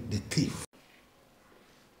actually the thief.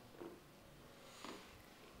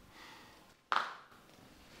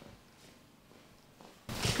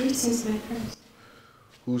 Greetings, my prince.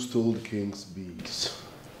 Who stole the king's beads?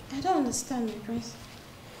 I don't understand, my prince.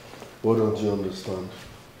 What don't you understand?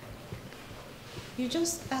 You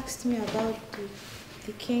just asked me about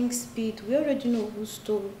the king's bead. We already know who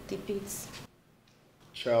stole the beads.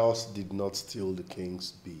 Charles did not steal the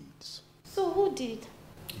king's beads. So who did?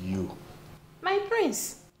 You. My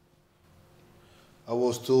prince. I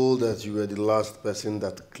was told that you were the last person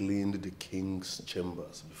that cleaned the king's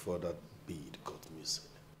chambers before that bead got missing.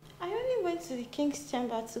 I only went to the king's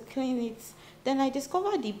chamber to clean it. Then I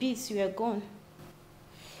discovered the beads were gone.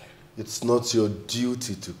 It's not your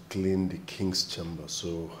duty to clean the king's chamber,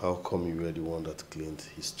 so how come you were the one that cleaned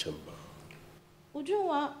his chamber?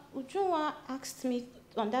 Ujunwa asked me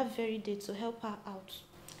on that very day to help her out.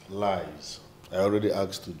 Lies. I already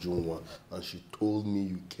asked Ujunwa and she told me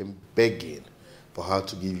you came begging for her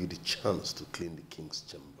to give you the chance to clean the king's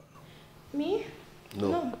chamber. Me?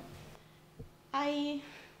 No. I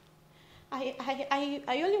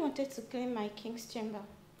only wanted to clean my king's chamber.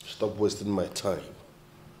 Stop wasting my time.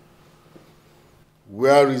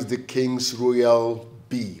 Where is the king's royal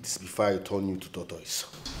beads before I turn you to tortoise?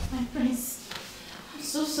 My prince, I'm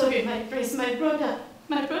so sorry, my prince. My brother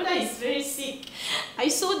is very sick. I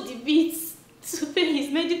sold the beads to pay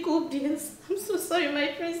his medical bills. I'm so sorry,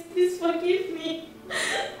 my prince. Please forgive me.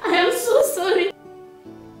 I am so sorry.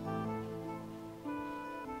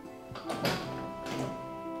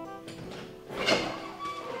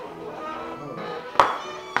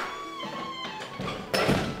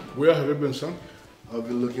 Where have you been, son? I've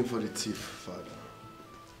been looking for the thief, father.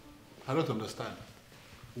 I don't understand.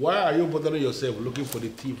 Why are you bothering yourself looking for the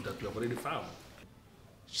thief that you have already found?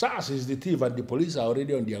 SARS is the thief and the police are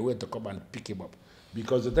already on their way to come and pick him up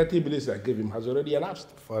because the 30 minutes I gave him has already elapsed.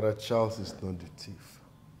 Father Charles is not the thief.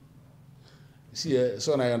 See,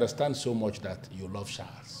 son, I understand so much that you love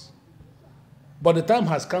Charles. But the time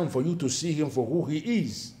has come for you to see him for who he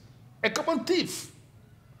is, a common thief.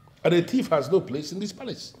 And a thief has no place in this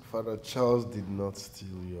palace. Father Charles did not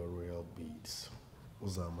steal your royal beads.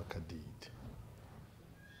 Uzamaka did.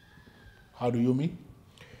 How do you mean?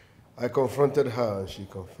 I confronted her and she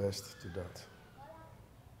confessed to that.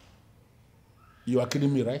 You are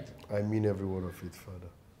kidding me, right? I mean every word of it, Father.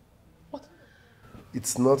 What?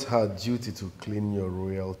 It's not her duty to clean your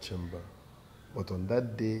royal chamber. But on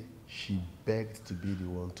that day, she begged to be the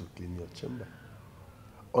one to clean your chamber.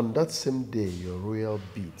 On that same day, your royal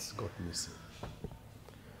beads got missing.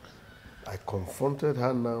 I confronted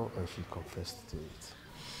her now and she confessed to it.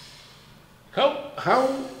 How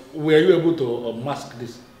were you able to unmask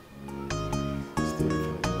this?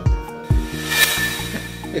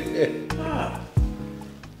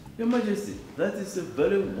 Your Majesty, that is a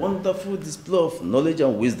very wonderful display of knowledge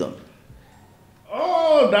and wisdom.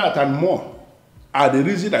 All that and more are the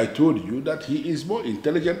reason I told you that he is more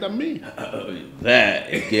intelligent than me. There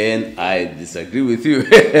again, I disagree with you.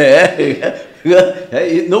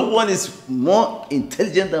 No one is more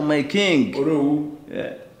intelligent than my king. Oh no,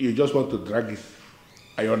 you just want to drag it.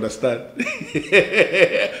 I understand.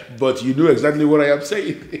 But you know exactly what I am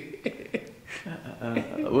saying.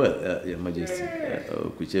 Well, Your Majesty,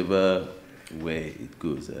 whichever way it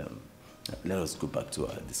goes, let us go back to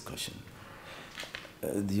our discussion.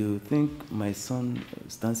 Do you think my son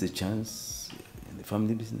stands a chance in the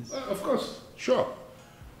family business? Of course, sure.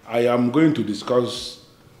 I am going to discuss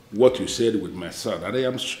what you said with my son, and I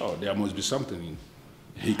am sure there must be something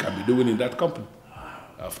he can be doing in that company.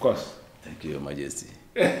 Of course. Thank you, Your Majesty.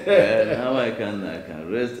 Now I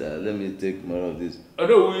can rest. Let me take more of this.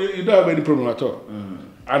 No, you don't have any problem at all.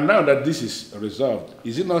 And now that this is resolved,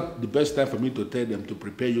 is it not the best time for me to tell them to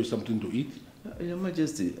prepare you something to eat? Your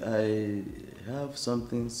Majesty, I have some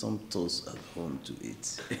toast at home to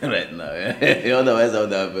eat right now. Otherwise, I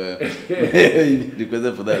would have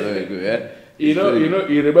requested for that long ago.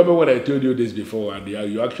 You remember when I told you this before, and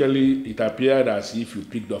you actually, it appeared as if you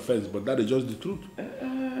picked offense, but that is just the truth.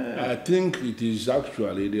 I think it is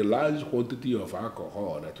actually the large quantity of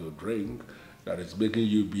alcohol that you drink that is making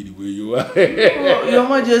you be the way you are. Your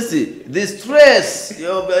Majesty, the stress,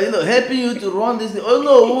 helping you to run this thing. Oh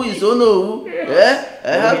no, who is? Oh no, who?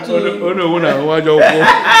 I have to. Oh no,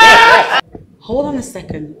 Hold on a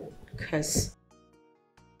second, because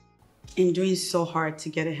I'm doing so hard to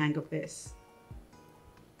get a hang of this.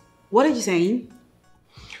 What are you saying?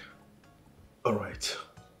 All right.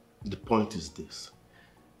 The point is this.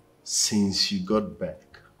 Since you got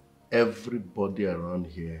back, everybody around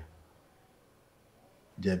here,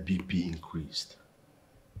 their BP increased.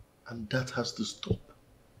 And that has to stop.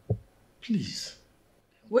 Please.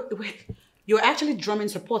 Wait. You're actually drumming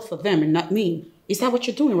support for them and not me. Is that what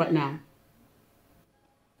you're doing right now?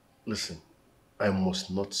 Listen, I must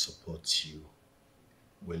not support you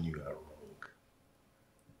when you are wrong.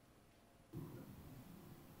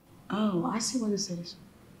 Oh, I see what this is.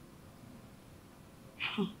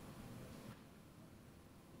 Huh.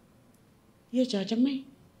 You're judging me?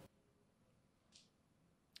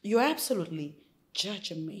 You're absolutely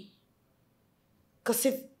judging me. Because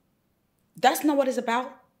if that's not what it's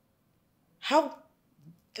about, how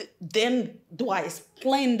then do I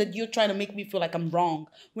explain that you're trying to make me feel like I'm wrong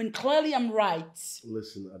when clearly I'm right?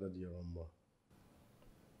 Listen, Adadiarama.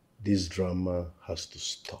 This drama has to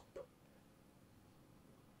stop.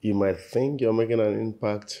 You might think you're making an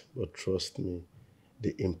impact, but trust me,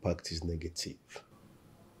 the impact is negative.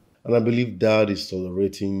 And I believe Dad is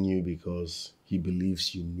tolerating you because he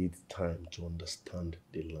believes you need time to understand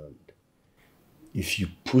the land. If you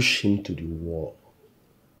push him to the wall,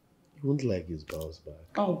 you won't like his bounce back.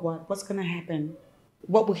 Oh, what? What's gonna happen?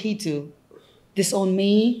 What will he do? Disown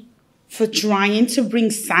me for trying to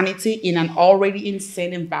bring sanity in an already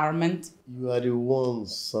insane environment? You are the one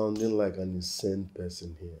sounding like an insane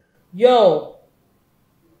person here. Yo!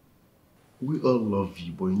 We all love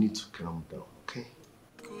you, but you need to calm down, okay?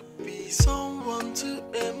 Could be someone to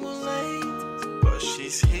emulate, but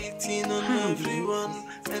she's hating on everyone,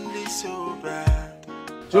 and it's so bad.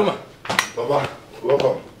 Juma. Baba,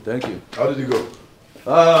 welcome. Thank you. How did it go?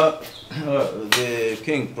 The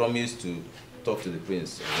king promised to talk to the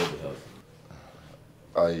prince on your behalf.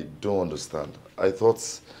 I don't understand. I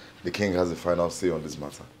thought the king has the final say on this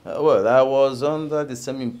matter. Well, I was under the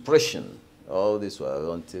same impression all this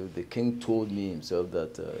while until the king told me himself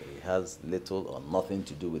that he has little or nothing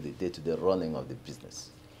to do with the day-to-day running of the business.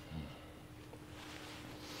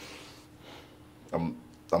 I'm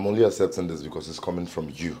only accepting this because it's coming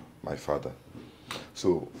from you, my father.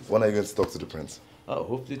 So, when are you going to talk to the prince? Oh,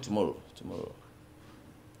 hopefully tomorrow.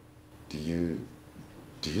 Do you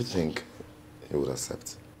think he would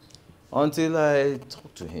accept? Until I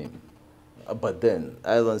talk to him. But then,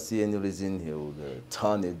 I don't see any reason he would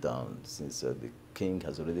turn it down since the king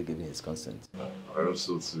has already given his consent. I hope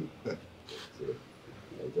so too. So,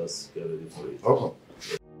 I just get ready for it. Okay.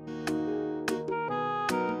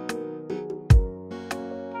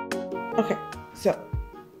 Okay, so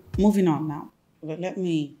moving on now. Let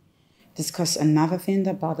me discuss another thing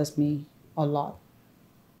that bothers me a lot.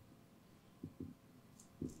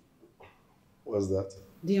 What's that?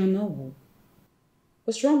 The unknowable.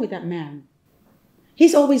 What's wrong with that man?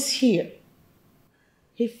 He's always here.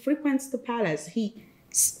 He frequents the palace.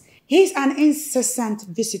 He's an incessant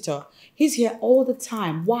visitor. He's here all the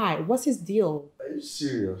time. Why? What's his deal? Are you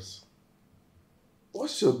serious?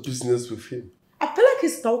 What's your business with him? I feel like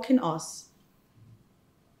he's stalking us.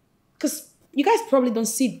 Because you guys probably don't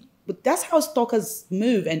see, but that's how stalkers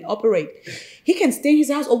move and operate. He can stay in his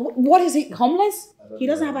house, or what is he, homeless? He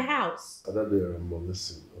doesn't have a house. Adadiarama,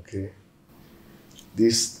 listen, okay?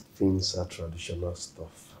 These things are traditional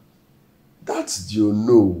stuff. That's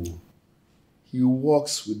no. He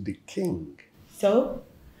works with the king. So?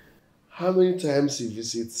 How many times he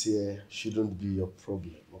visits here shouldn't be your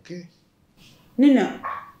problem, okay? No.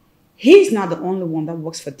 He's not the only one that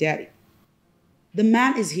works for Daddy. The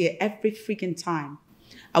man is here every freaking time.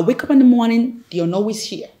 I wake up in the morning, they're always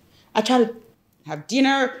here. I try to have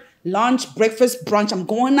dinner, lunch, breakfast, brunch. I'm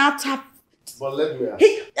going out to have... But let me ask.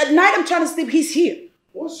 At night, I'm trying to sleep. He's here.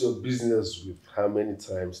 What's your business with how many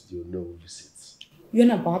times visits? You're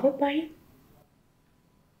not bothered by it?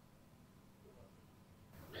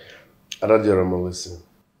 Adadiarama, listen.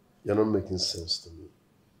 You're not making sense to me.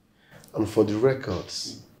 And for the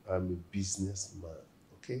records, I'm a businessman,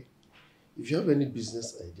 okay? If you have any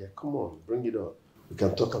business idea, come on, bring it on. We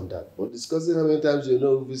can talk on that. But discussing how many times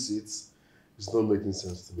visits is not making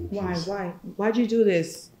sense to me. Please. Why? Why'd you do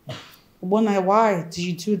this? Why did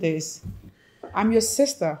you do this? I'm your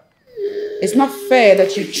sister. It's not fair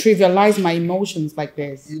that you trivialize my emotions like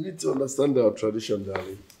this. You need to understand our tradition,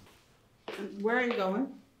 darling. Where are you going?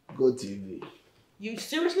 Go TV. You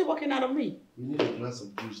seriously walking out on me? You need a glass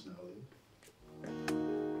of juice, darling.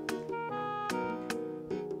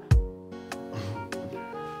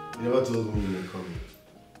 You never told me you were coming.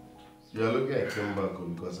 You are lucky I came back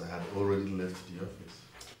because I had already left the office.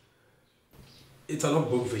 It's an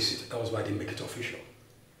off-book visit. That was why I didn't make it official.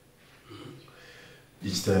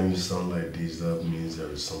 Each time you sound like this, that means there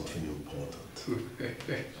is something important.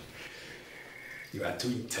 You are too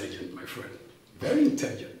intelligent, my friend. Very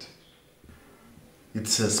intelligent.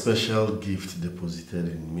 It's a special gift deposited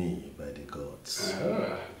in me by the gods.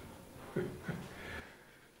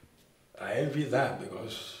 I envy that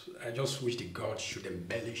because I just wish the gods should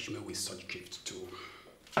embellish me with such gifts too.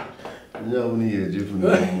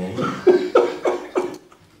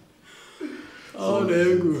 Oh,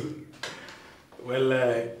 very good. Well,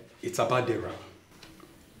 it's about Dara.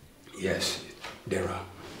 Yes, Dara.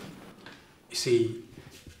 You see,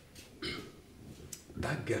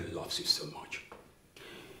 that girl loves you so much.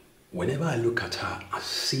 Whenever I look at her, I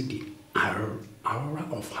see the aura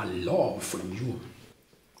of her love for you.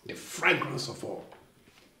 The fragrance of her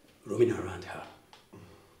roaming around her.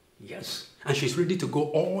 Yes, and she's ready to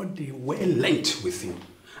go all the way length with you.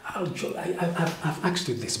 I've asked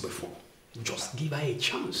you this before. Just give her a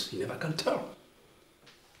chance. You never can tell.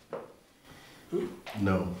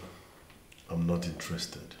 No, I'm not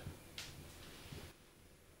interested.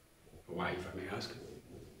 Why, if I may ask?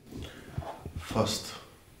 First,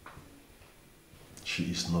 she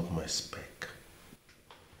is not my spec.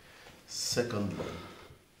 Secondly,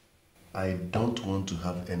 I don't want to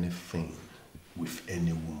have anything with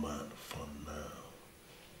any woman for now.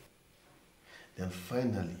 Then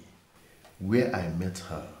finally, where I met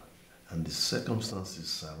her and the circumstances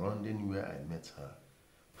surrounding where I met her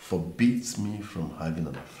forbids me from having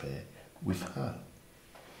an affair with her.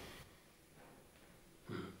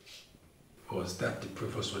 Was that the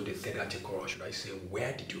previous one, the third article, or should I say,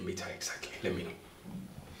 where did you meet her exactly? Let me know.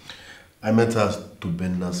 I met her at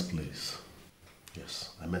Tobenna's place. Yes,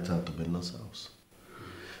 I met her at Tobenna's house.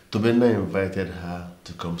 Tobenna invited her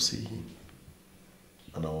to come see him.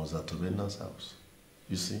 And I was at Tobenna's house.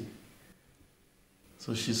 You see?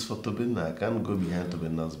 So she's for Tobenna. I can't go behind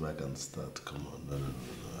Tobenna's back and start. Come on, no.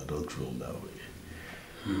 I don't roll that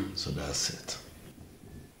way. So that's it.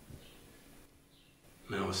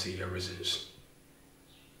 Now I see your reasons.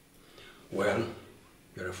 Well,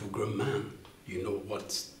 you're a full-grown man. You know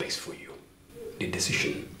what's best for you. The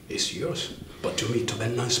decision is yours. But to me, to be a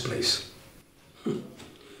nice place.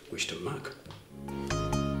 Wish to mark.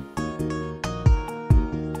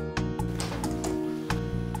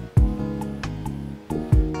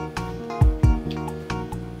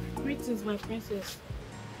 Greetings, my princess.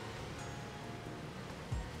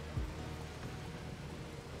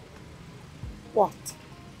 What?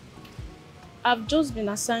 I've just been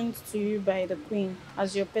assigned to you by the Queen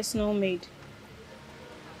as your personal maid.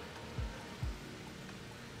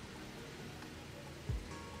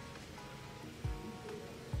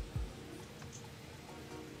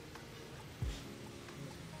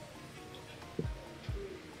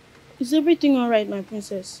 Is everything alright, my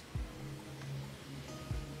princess?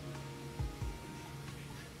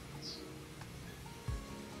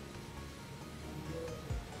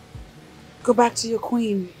 Go back to your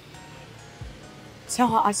queen. Tell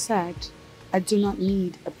her I said I do not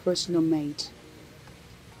need a personal maid.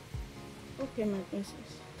 Okay, my princess.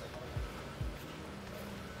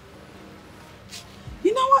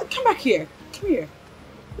 You know what? Come back here. Come here.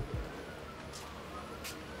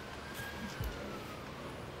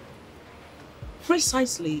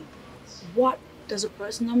 Precisely, what does a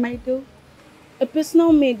personal maid do? A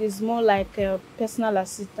personal maid is more like a personal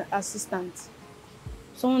assistant.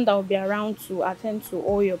 Someone that will be around to attend to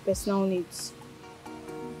all your personal needs.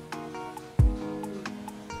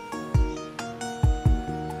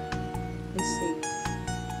 I see.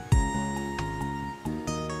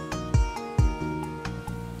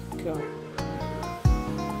 Go.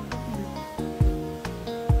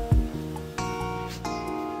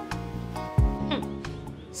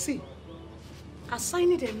 See,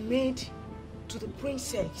 assigning a maid to the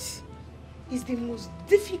princess is the most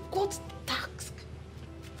difficult task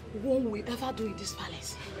one will ever do in this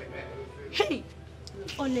palace. Hey!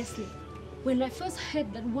 Honestly, when I first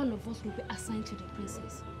heard that one of us will be assigned to the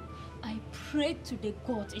princess, I prayed to the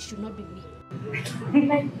gods it should not be me.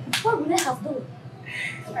 Like, what would I have done?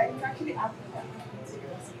 It's actually happened that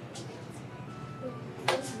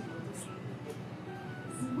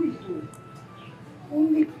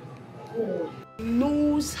Only God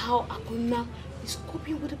knows how Akuna is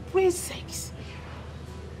coping with the princess.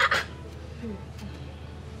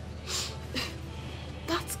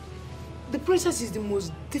 The princess is the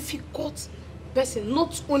most difficult person,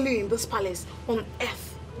 not only in this palace, on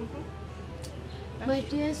earth. My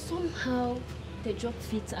dear, somehow the job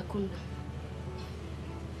fits Akuna.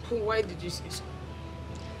 Why did you say so?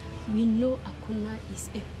 We know Akuna is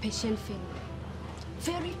a patient fellow,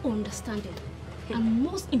 very understanding, and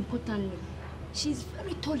most importantly, she's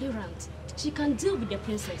very tolerant. She can deal with the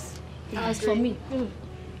princess. As for me,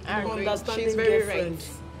 I agree. Understanding She's very girlfriend. right.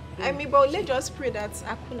 I mean, but let's just pray that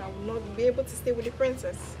Akuna will not be able to stay with the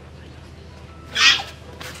princess. How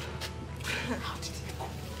did it go?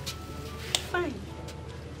 Fine.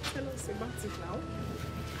 Tell us about it now.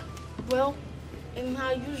 Well, in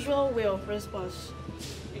her usual way of response,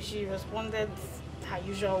 she responded her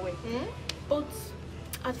usual way. But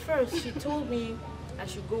at first, she told me I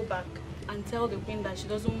should go back and tell the queen that she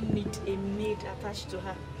doesn't need a maid attached to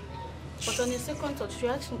her. But on a second thought, she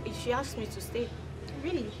asked me to stay.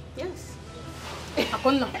 Really? Yes.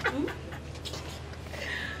 Akona.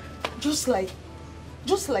 Just like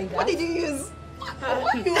that. What did you use?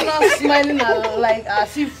 Why you not smiling like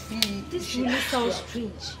as if this really sounds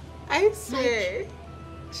strange. I swear.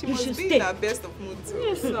 She You must should be stay. in her best of mood too.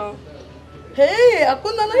 Yes. So. Hey,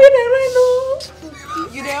 Akuna, no, you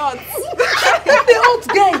dey You dey hot. the hot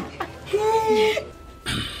guy. Hey.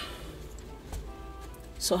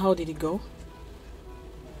 So how did it go?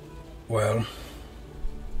 Well,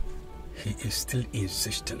 he is still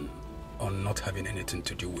insisting on not having anything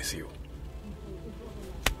to do with you.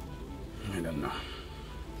 I don't know.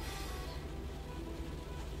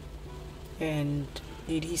 And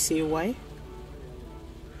did he say why?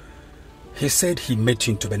 He said he met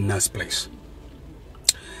you in Tobenna's place.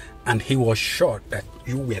 And he was sure that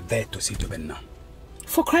you were there to see Tobenna.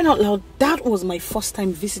 For crying out loud, that was my first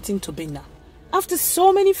time visiting Tobenna. After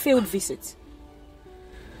so many failed visits.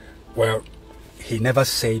 Well, he never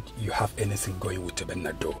said you have anything going with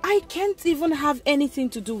Tobenna though. I can't even have anything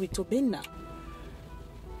to do with Tobenna.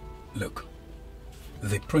 Look,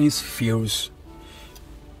 the prince feels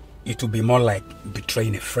it will be more like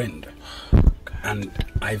betraying a friend. And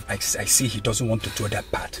I see he doesn't want to do that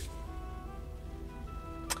part.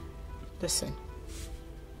 Listen.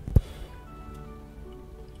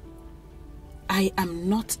 I am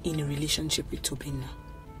not in a relationship with Tobenna.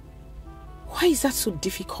 Why is that so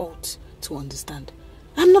difficult to understand?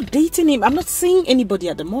 I'm not dating him. I'm not seeing anybody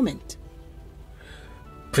at the moment.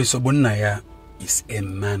 Prince Obunnaya is a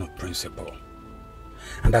man of principle.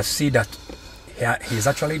 And I see that he's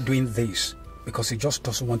actually doing this because he just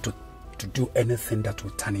doesn't want to do anything that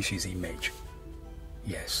will tarnish his image.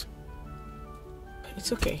 Yes.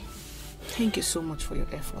 It's okay. Thank you so much for your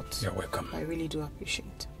efforts. You're welcome. I really do appreciate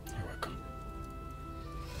it. You're welcome.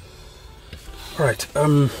 All right.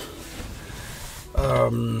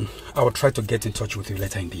 I will try to get in touch with you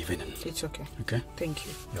later in the evening. It's okay. Okay? Thank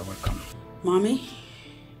you. You're welcome. Mommy?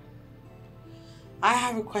 I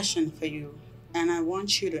have a question for you, and I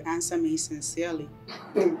want you to answer me sincerely.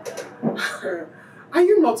 Are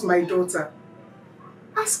you not my daughter?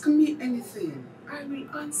 Ask me anything. I will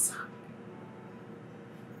answer.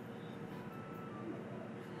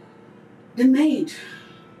 The maid.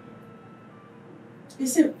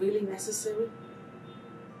 Is it really necessary?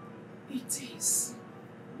 It is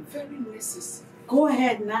very necessary. Go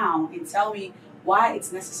ahead now and tell me why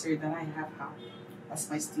it's necessary that I have her as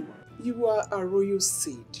my steward. You are a royal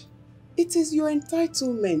seed. It is your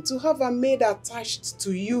entitlement to have a maid attached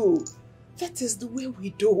to you. That is the way we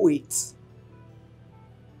do it.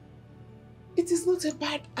 It is not a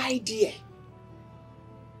bad idea.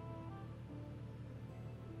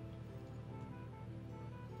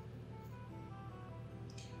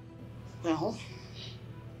 Well,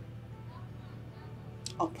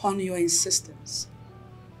 upon your insistence,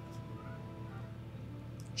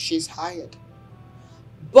 she's hired.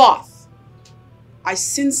 But I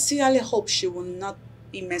sincerely hope she will not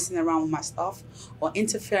be messing around with my stuff or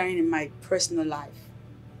interfering in my personal life.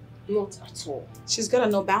 Not at all. She's got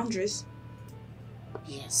no boundaries.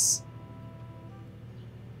 Yes.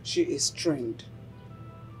 She is trained.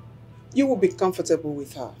 You will be comfortable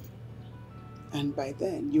with her. And by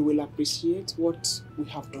then, you will appreciate what we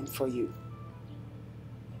have done for you.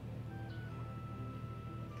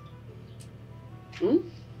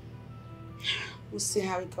 We'll see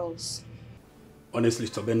how it goes. Honestly,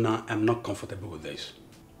 Tobenna, I'm not comfortable with this.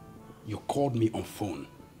 You called me on phone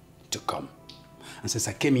to come. And since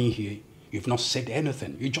I came in here, you've not said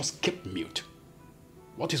anything. You just kept mute.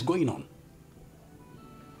 What is going on?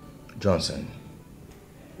 Johnson,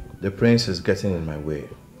 the prince is getting in my way.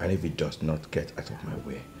 And if he does not get out of my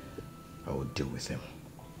way, I will deal with him.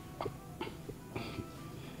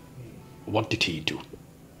 What did he do?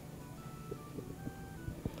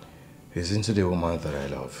 He's into the woman that I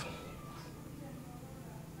love.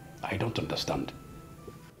 I don't understand.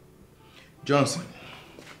 Johnson,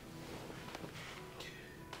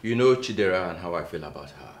 you know Chidera and how I feel about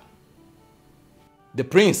her. The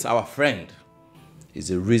prince, our friend, is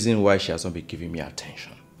the reason why she has not been giving me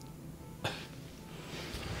attention.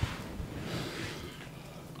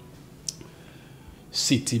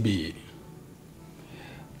 CTB,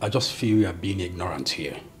 I just feel you are being ignorant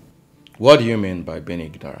here. What do you mean by being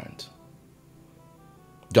ignorant?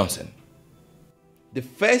 Johnson, the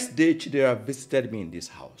first day Chidera visited me in this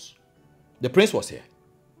house, the prince was here.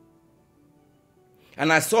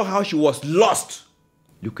 And I saw how she was lost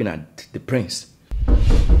looking at the prince.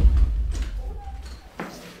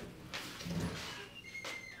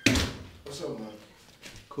 What's up, man?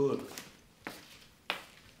 Cool.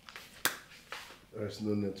 There's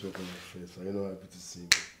no network on your face. Are you not happy to see me?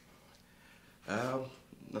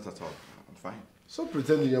 Not at all. I'm fine. Stop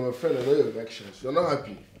pretending you're my friend. I know your actions. You're not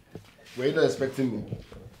happy. Were you not expecting me?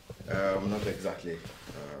 Not exactly.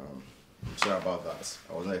 I'm sorry about that.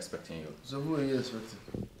 I was not expecting you. So who are you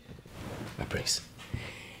expecting? My prince,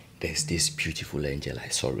 There's this beautiful angel I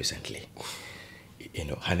saw recently. You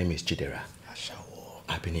know, her name is Chidera.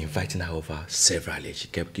 I've been inviting her over severally. She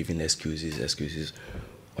kept giving excuses.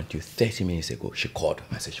 Until 30 minutes ago, she called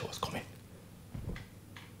and said she was coming.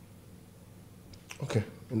 Okay,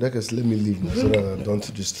 in that case, let me leave now so that I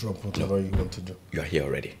don't disrupt whatever you want to do. You are here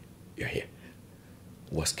already. You're here.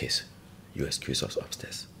 Worst case, you excuse us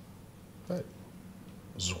upstairs. Right.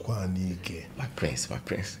 Zukwanike. My prince.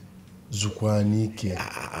 Zukwanike.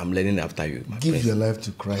 I'm learning after you, my Give prince. your life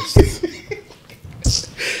to Christ.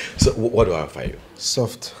 So, what do I offer you?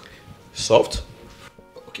 Soft. Soft?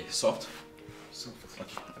 Okay, soft. Okay,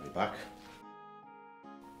 I'll be back.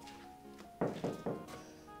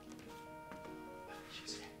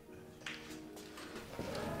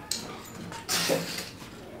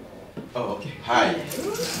 Oh, okay. Hi.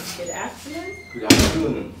 Good afternoon. Good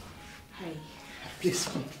afternoon. Hi. Please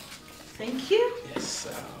come. Thank you. Yes,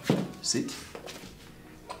 sit.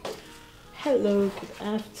 Hello, good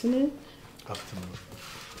afternoon. Afternoon.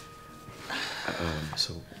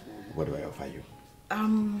 So, what do I offer you?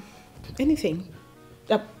 Anything.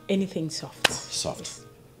 Anything soft. Soft.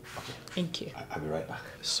 Okay. Thank you. I'll be right back.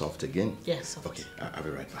 Soft again? Yes, soft. Okay, I'll be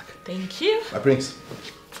right back. Thank you. My prince,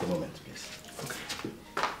 a moment, please. Okay.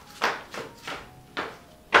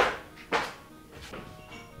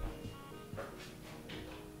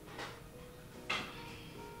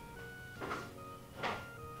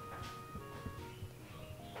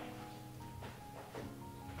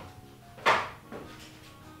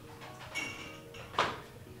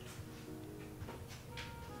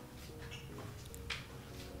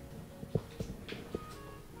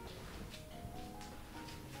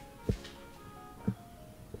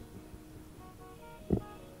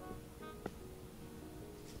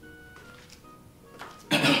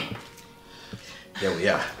 There we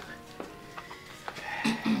are.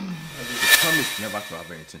 He promised never to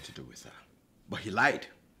have anything to do with her. But he lied.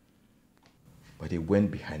 But he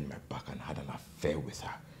went behind my back and had an affair with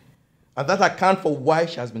her. And that accounts for why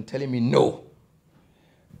she has been telling me no.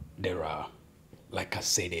 There are, like I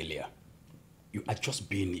said earlier, you are just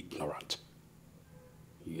being ignorant.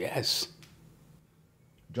 Yes.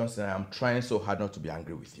 Johnson, I am trying so hard not to be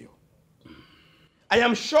angry with you. I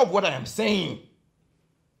am sure of what I am saying.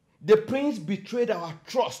 The prince betrayed our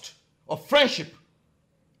trust of friendship.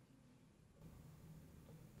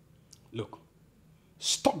 Look,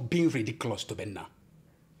 stop being ridiculous to Benna.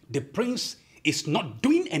 The prince is not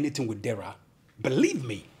doing anything with Dara. Believe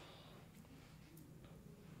me.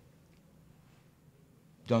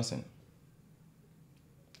 Johnson,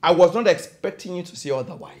 I was not expecting you to say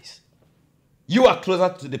otherwise. You are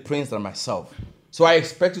closer to the prince than myself, so I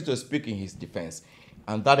expect you to speak in his defense,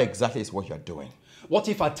 and that exactly is what you are doing. What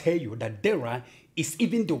if I tell you that Dara is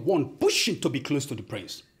even the one pushing to be close to the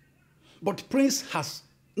prince? But the prince has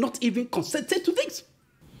not even consented to this.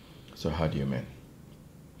 So how do you mean?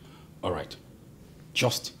 All right.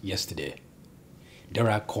 Just yesterday,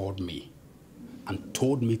 Dara called me and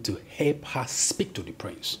told me to help her speak to the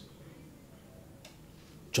prince.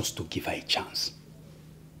 Just to give her a chance.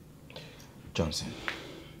 Johnson,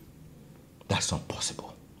 that's not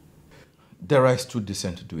possible. Dara is too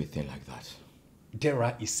decent to do a thing like that.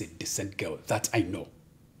 Dara is a decent girl, that I know.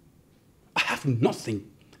 I have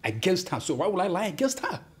nothing against her, so why would I lie against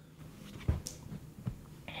her?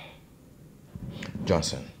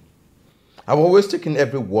 Johnson, I've always taken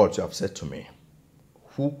every word you have said to me.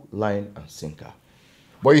 Hook, line, and sinker.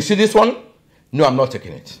 But you see this one? No, I'm not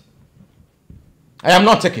taking it. I am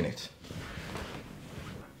not taking it.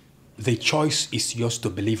 The choice is yours to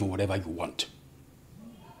believe in whatever you want.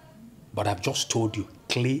 But I've just told you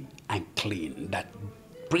clear and clean that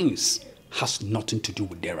Prince has nothing to do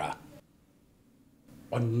with Dara.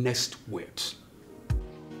 Honest words.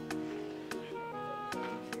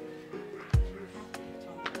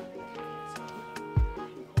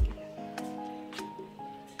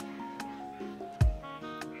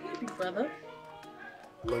 Brother.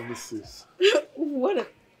 Lovely sis. What a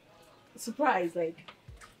surprise. Like,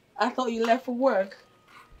 I thought you left for work.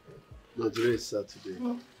 No, today is Saturday.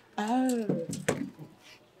 Oh.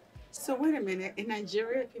 So wait a minute. In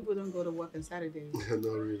Nigeria, people don't go to work on Saturdays. Not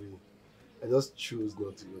really. I just choose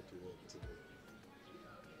not to go to work today.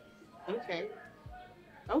 Okay.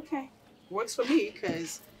 Okay. Works for me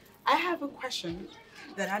because I have a question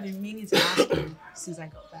that I've been meaning to ask you since I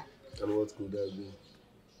got back. And what could that be?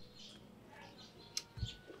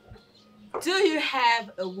 Do you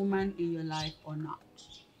have a woman in your life or not?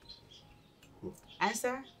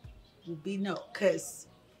 Answer would be no, because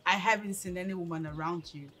I haven't seen any woman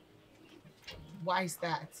around you. Why is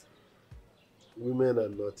that? Women are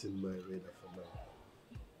not in my radar for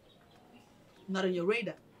now. Not on your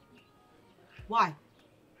radar? Why?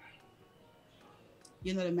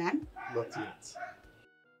 You're not a man? Not yet.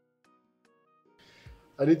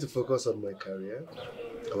 I need to focus on my career.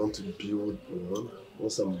 I want to build one.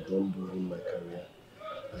 Once I'm done building my career,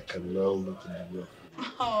 I can now look in the way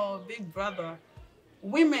of. Oh, big brother.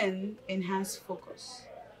 Women enhance focus.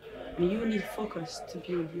 And you need focus to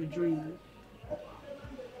build your dream.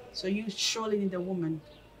 So you surely need a woman.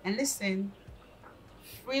 And listen,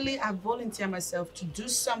 freely I volunteer myself to do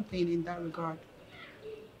something in that regard.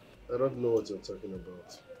 I don't know what you're talking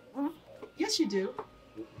about. Yes, you do.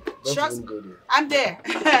 Don't Trust even go there. I'm there.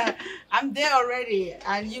 I'm there already.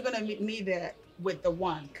 And you're going to meet me there with the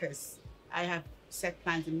one because I have set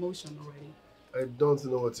plans in motion already. I don't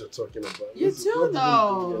know what you're talking about. You Let's do not even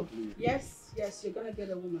know. go there, please. Yes, you're going to get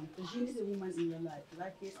a woman because you need a woman in your life,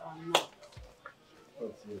 like it or not.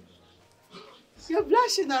 You're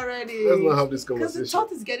blushing already. Let's not have this Because conversation. the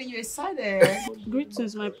thought is getting you excited.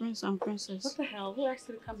 Greetings, my prince and princess. What the hell? Who asked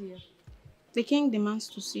you to come here? The king demands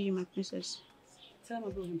to see you, my princess. Tell him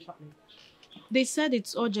I'll go him shortly. They said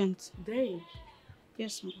it's urgent. They?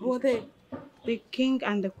 Yes, my princess. Who are they? The king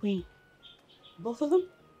and the queen. Both of them?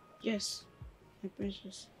 Yes, my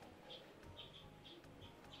princess.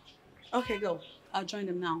 Okay, go. I'll join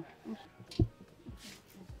them now.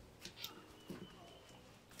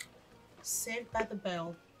 Saved by the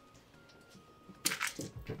bell.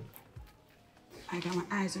 I got my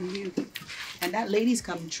eyes on you. And that lady's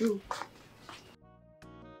coming true.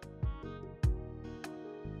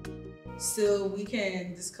 So we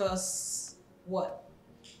can discuss what?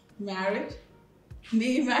 Marriage?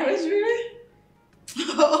 Me marriage, really?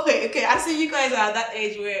 Okay. I see you guys are at that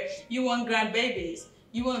age where you want grandbabies.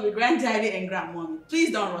 You want to be granddaddy and grandmommy.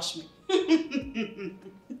 Please don't rush me.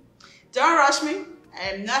 Don't rush me.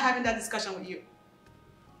 I am not having that discussion with you.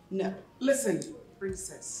 No. Listen,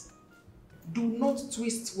 princess. Do not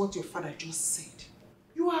twist what your father just said.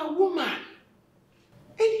 You are a woman.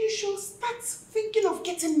 And you should start thinking of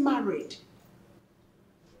getting married.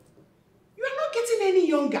 You are not getting any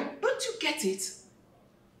younger. Don't you get it?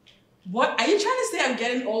 What? Are you trying to say I'm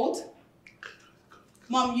getting old?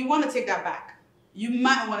 Mom, you want to take that back. You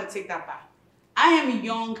might want to take that back. I am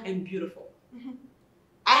young and beautiful.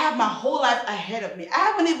 I have my whole life ahead of me. I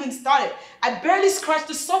haven't even started. I barely scratched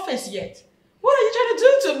the surface yet. What are you trying to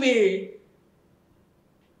do to me?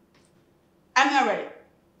 I'm not ready.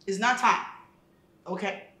 It's not time.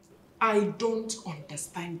 Okay? I don't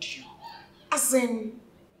understand you. As in,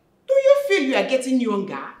 do you feel you are getting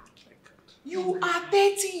younger? You are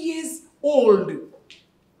 30 years old.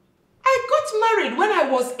 I got married when I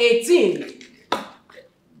was 18.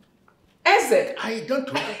 Eze. I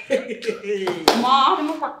don't know.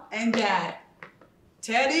 Mom and Dad,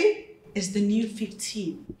 Teddy is the new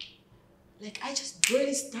 15. Like, I just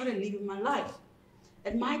barely started living my life.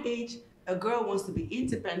 At my age, a girl wants to be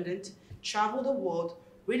independent, travel the world,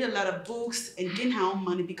 read a lot of books, and gain her own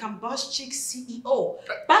money, become boss chick CEO.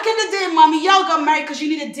 Back in the day, mommy, y'all got married because you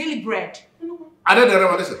needed daily bread.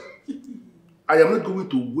 Adada, listen. I am not going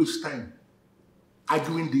to waste time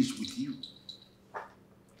arguing this with you.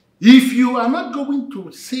 If you are not going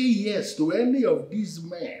to say yes to any of these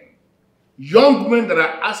men, young men that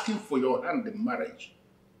are asking for your hand in marriage,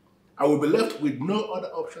 I will be left with no other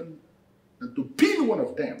option than to pin one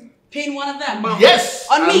of them. Pin one of them? Yes!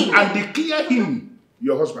 On me? And declare him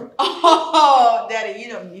your husband. Oh, Daddy, you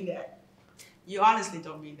don't mean that. You honestly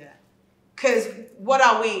don't mean that. Because what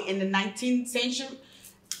are we, in the 19th century?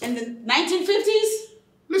 In the 1950s?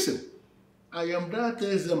 Listen, I am that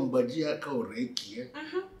Zambajia Kaureki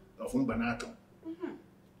of Umbanato.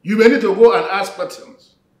 You may need to go and ask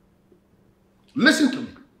questions. Listen to me.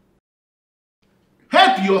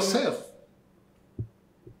 Help yourself.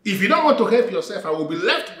 If you don't want to help yourself, I will be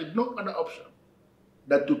left with no other option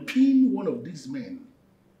than to pin one of these men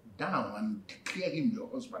down and declare him your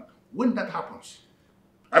husband. When that happens,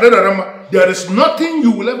 there is nothing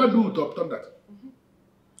you will ever do to obtain that.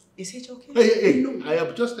 Is it okay? Hey, no. I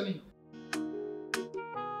am just telling you.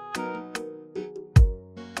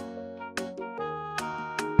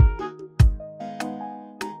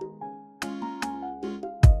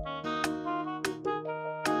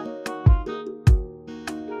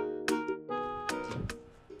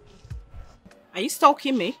 Are you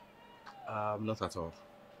stalking me? Not at all.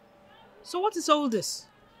 So what is all this?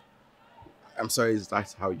 I'm sorry, is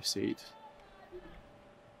that how you say it?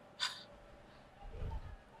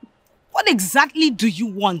 What exactly do you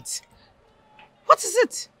want? What is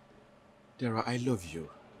it? Dara, I love you.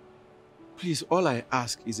 Please, all I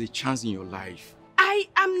ask is a chance in your life. I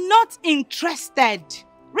am not interested.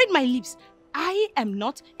 Read my lips. I am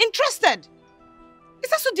not interested. Is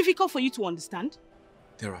that so difficult for you to understand?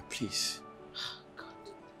 Dara, please.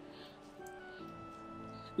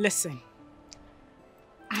 Listen,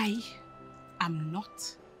 I am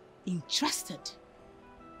not interested.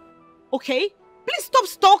 Okay? Please stop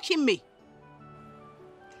stalking me.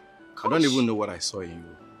 I don't even know what I saw in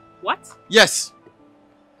you. What? Yes!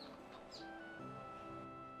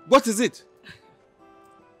 What is it?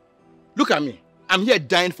 Look at me. I'm here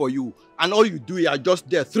dying for you, and all you do is just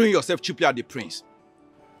there throwing yourself cheaply at the prince.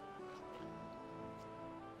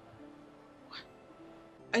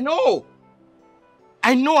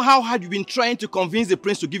 I know how hard you've been trying to convince the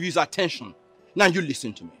prince to give you his attention. Now you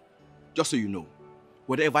listen to me. Just so you know,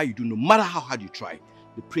 whatever you do, no matter how hard you try,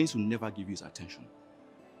 the prince will never give you his attention.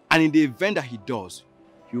 And in the event that he does,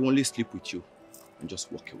 he will only sleep with you and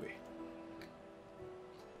just walk away.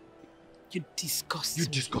 You disgust me. You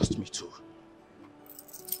disgust me too.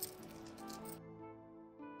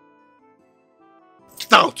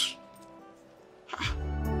 Get out!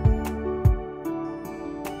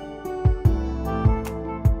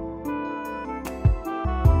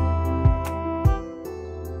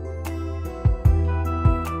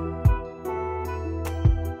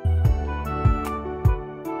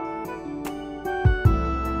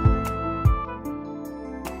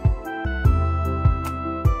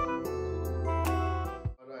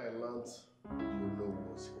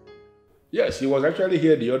 Yes, he was actually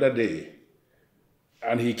here the other day.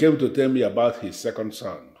 And he came to tell me about his second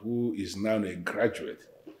son, who is now a graduate.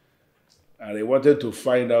 And he wanted to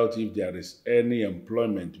find out if there is any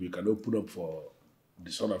employment we can open up for the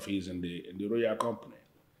son of his in the royal company.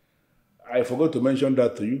 I forgot to mention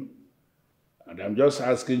that to you. And I'm just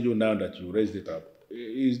asking you now that you raised it up.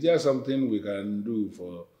 Is there something we can do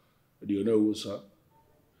for the Onowu son?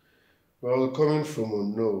 Well, coming from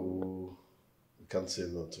Onowu, we can't say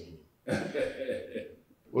no to him.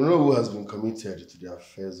 Onowu has been committed to the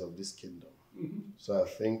affairs of this kingdom. So I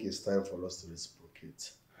think it's time for us to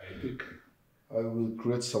reciprocate. I think. I will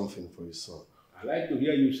create something for your son. I like to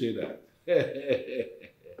hear you say that.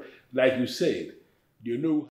 Like you said, you know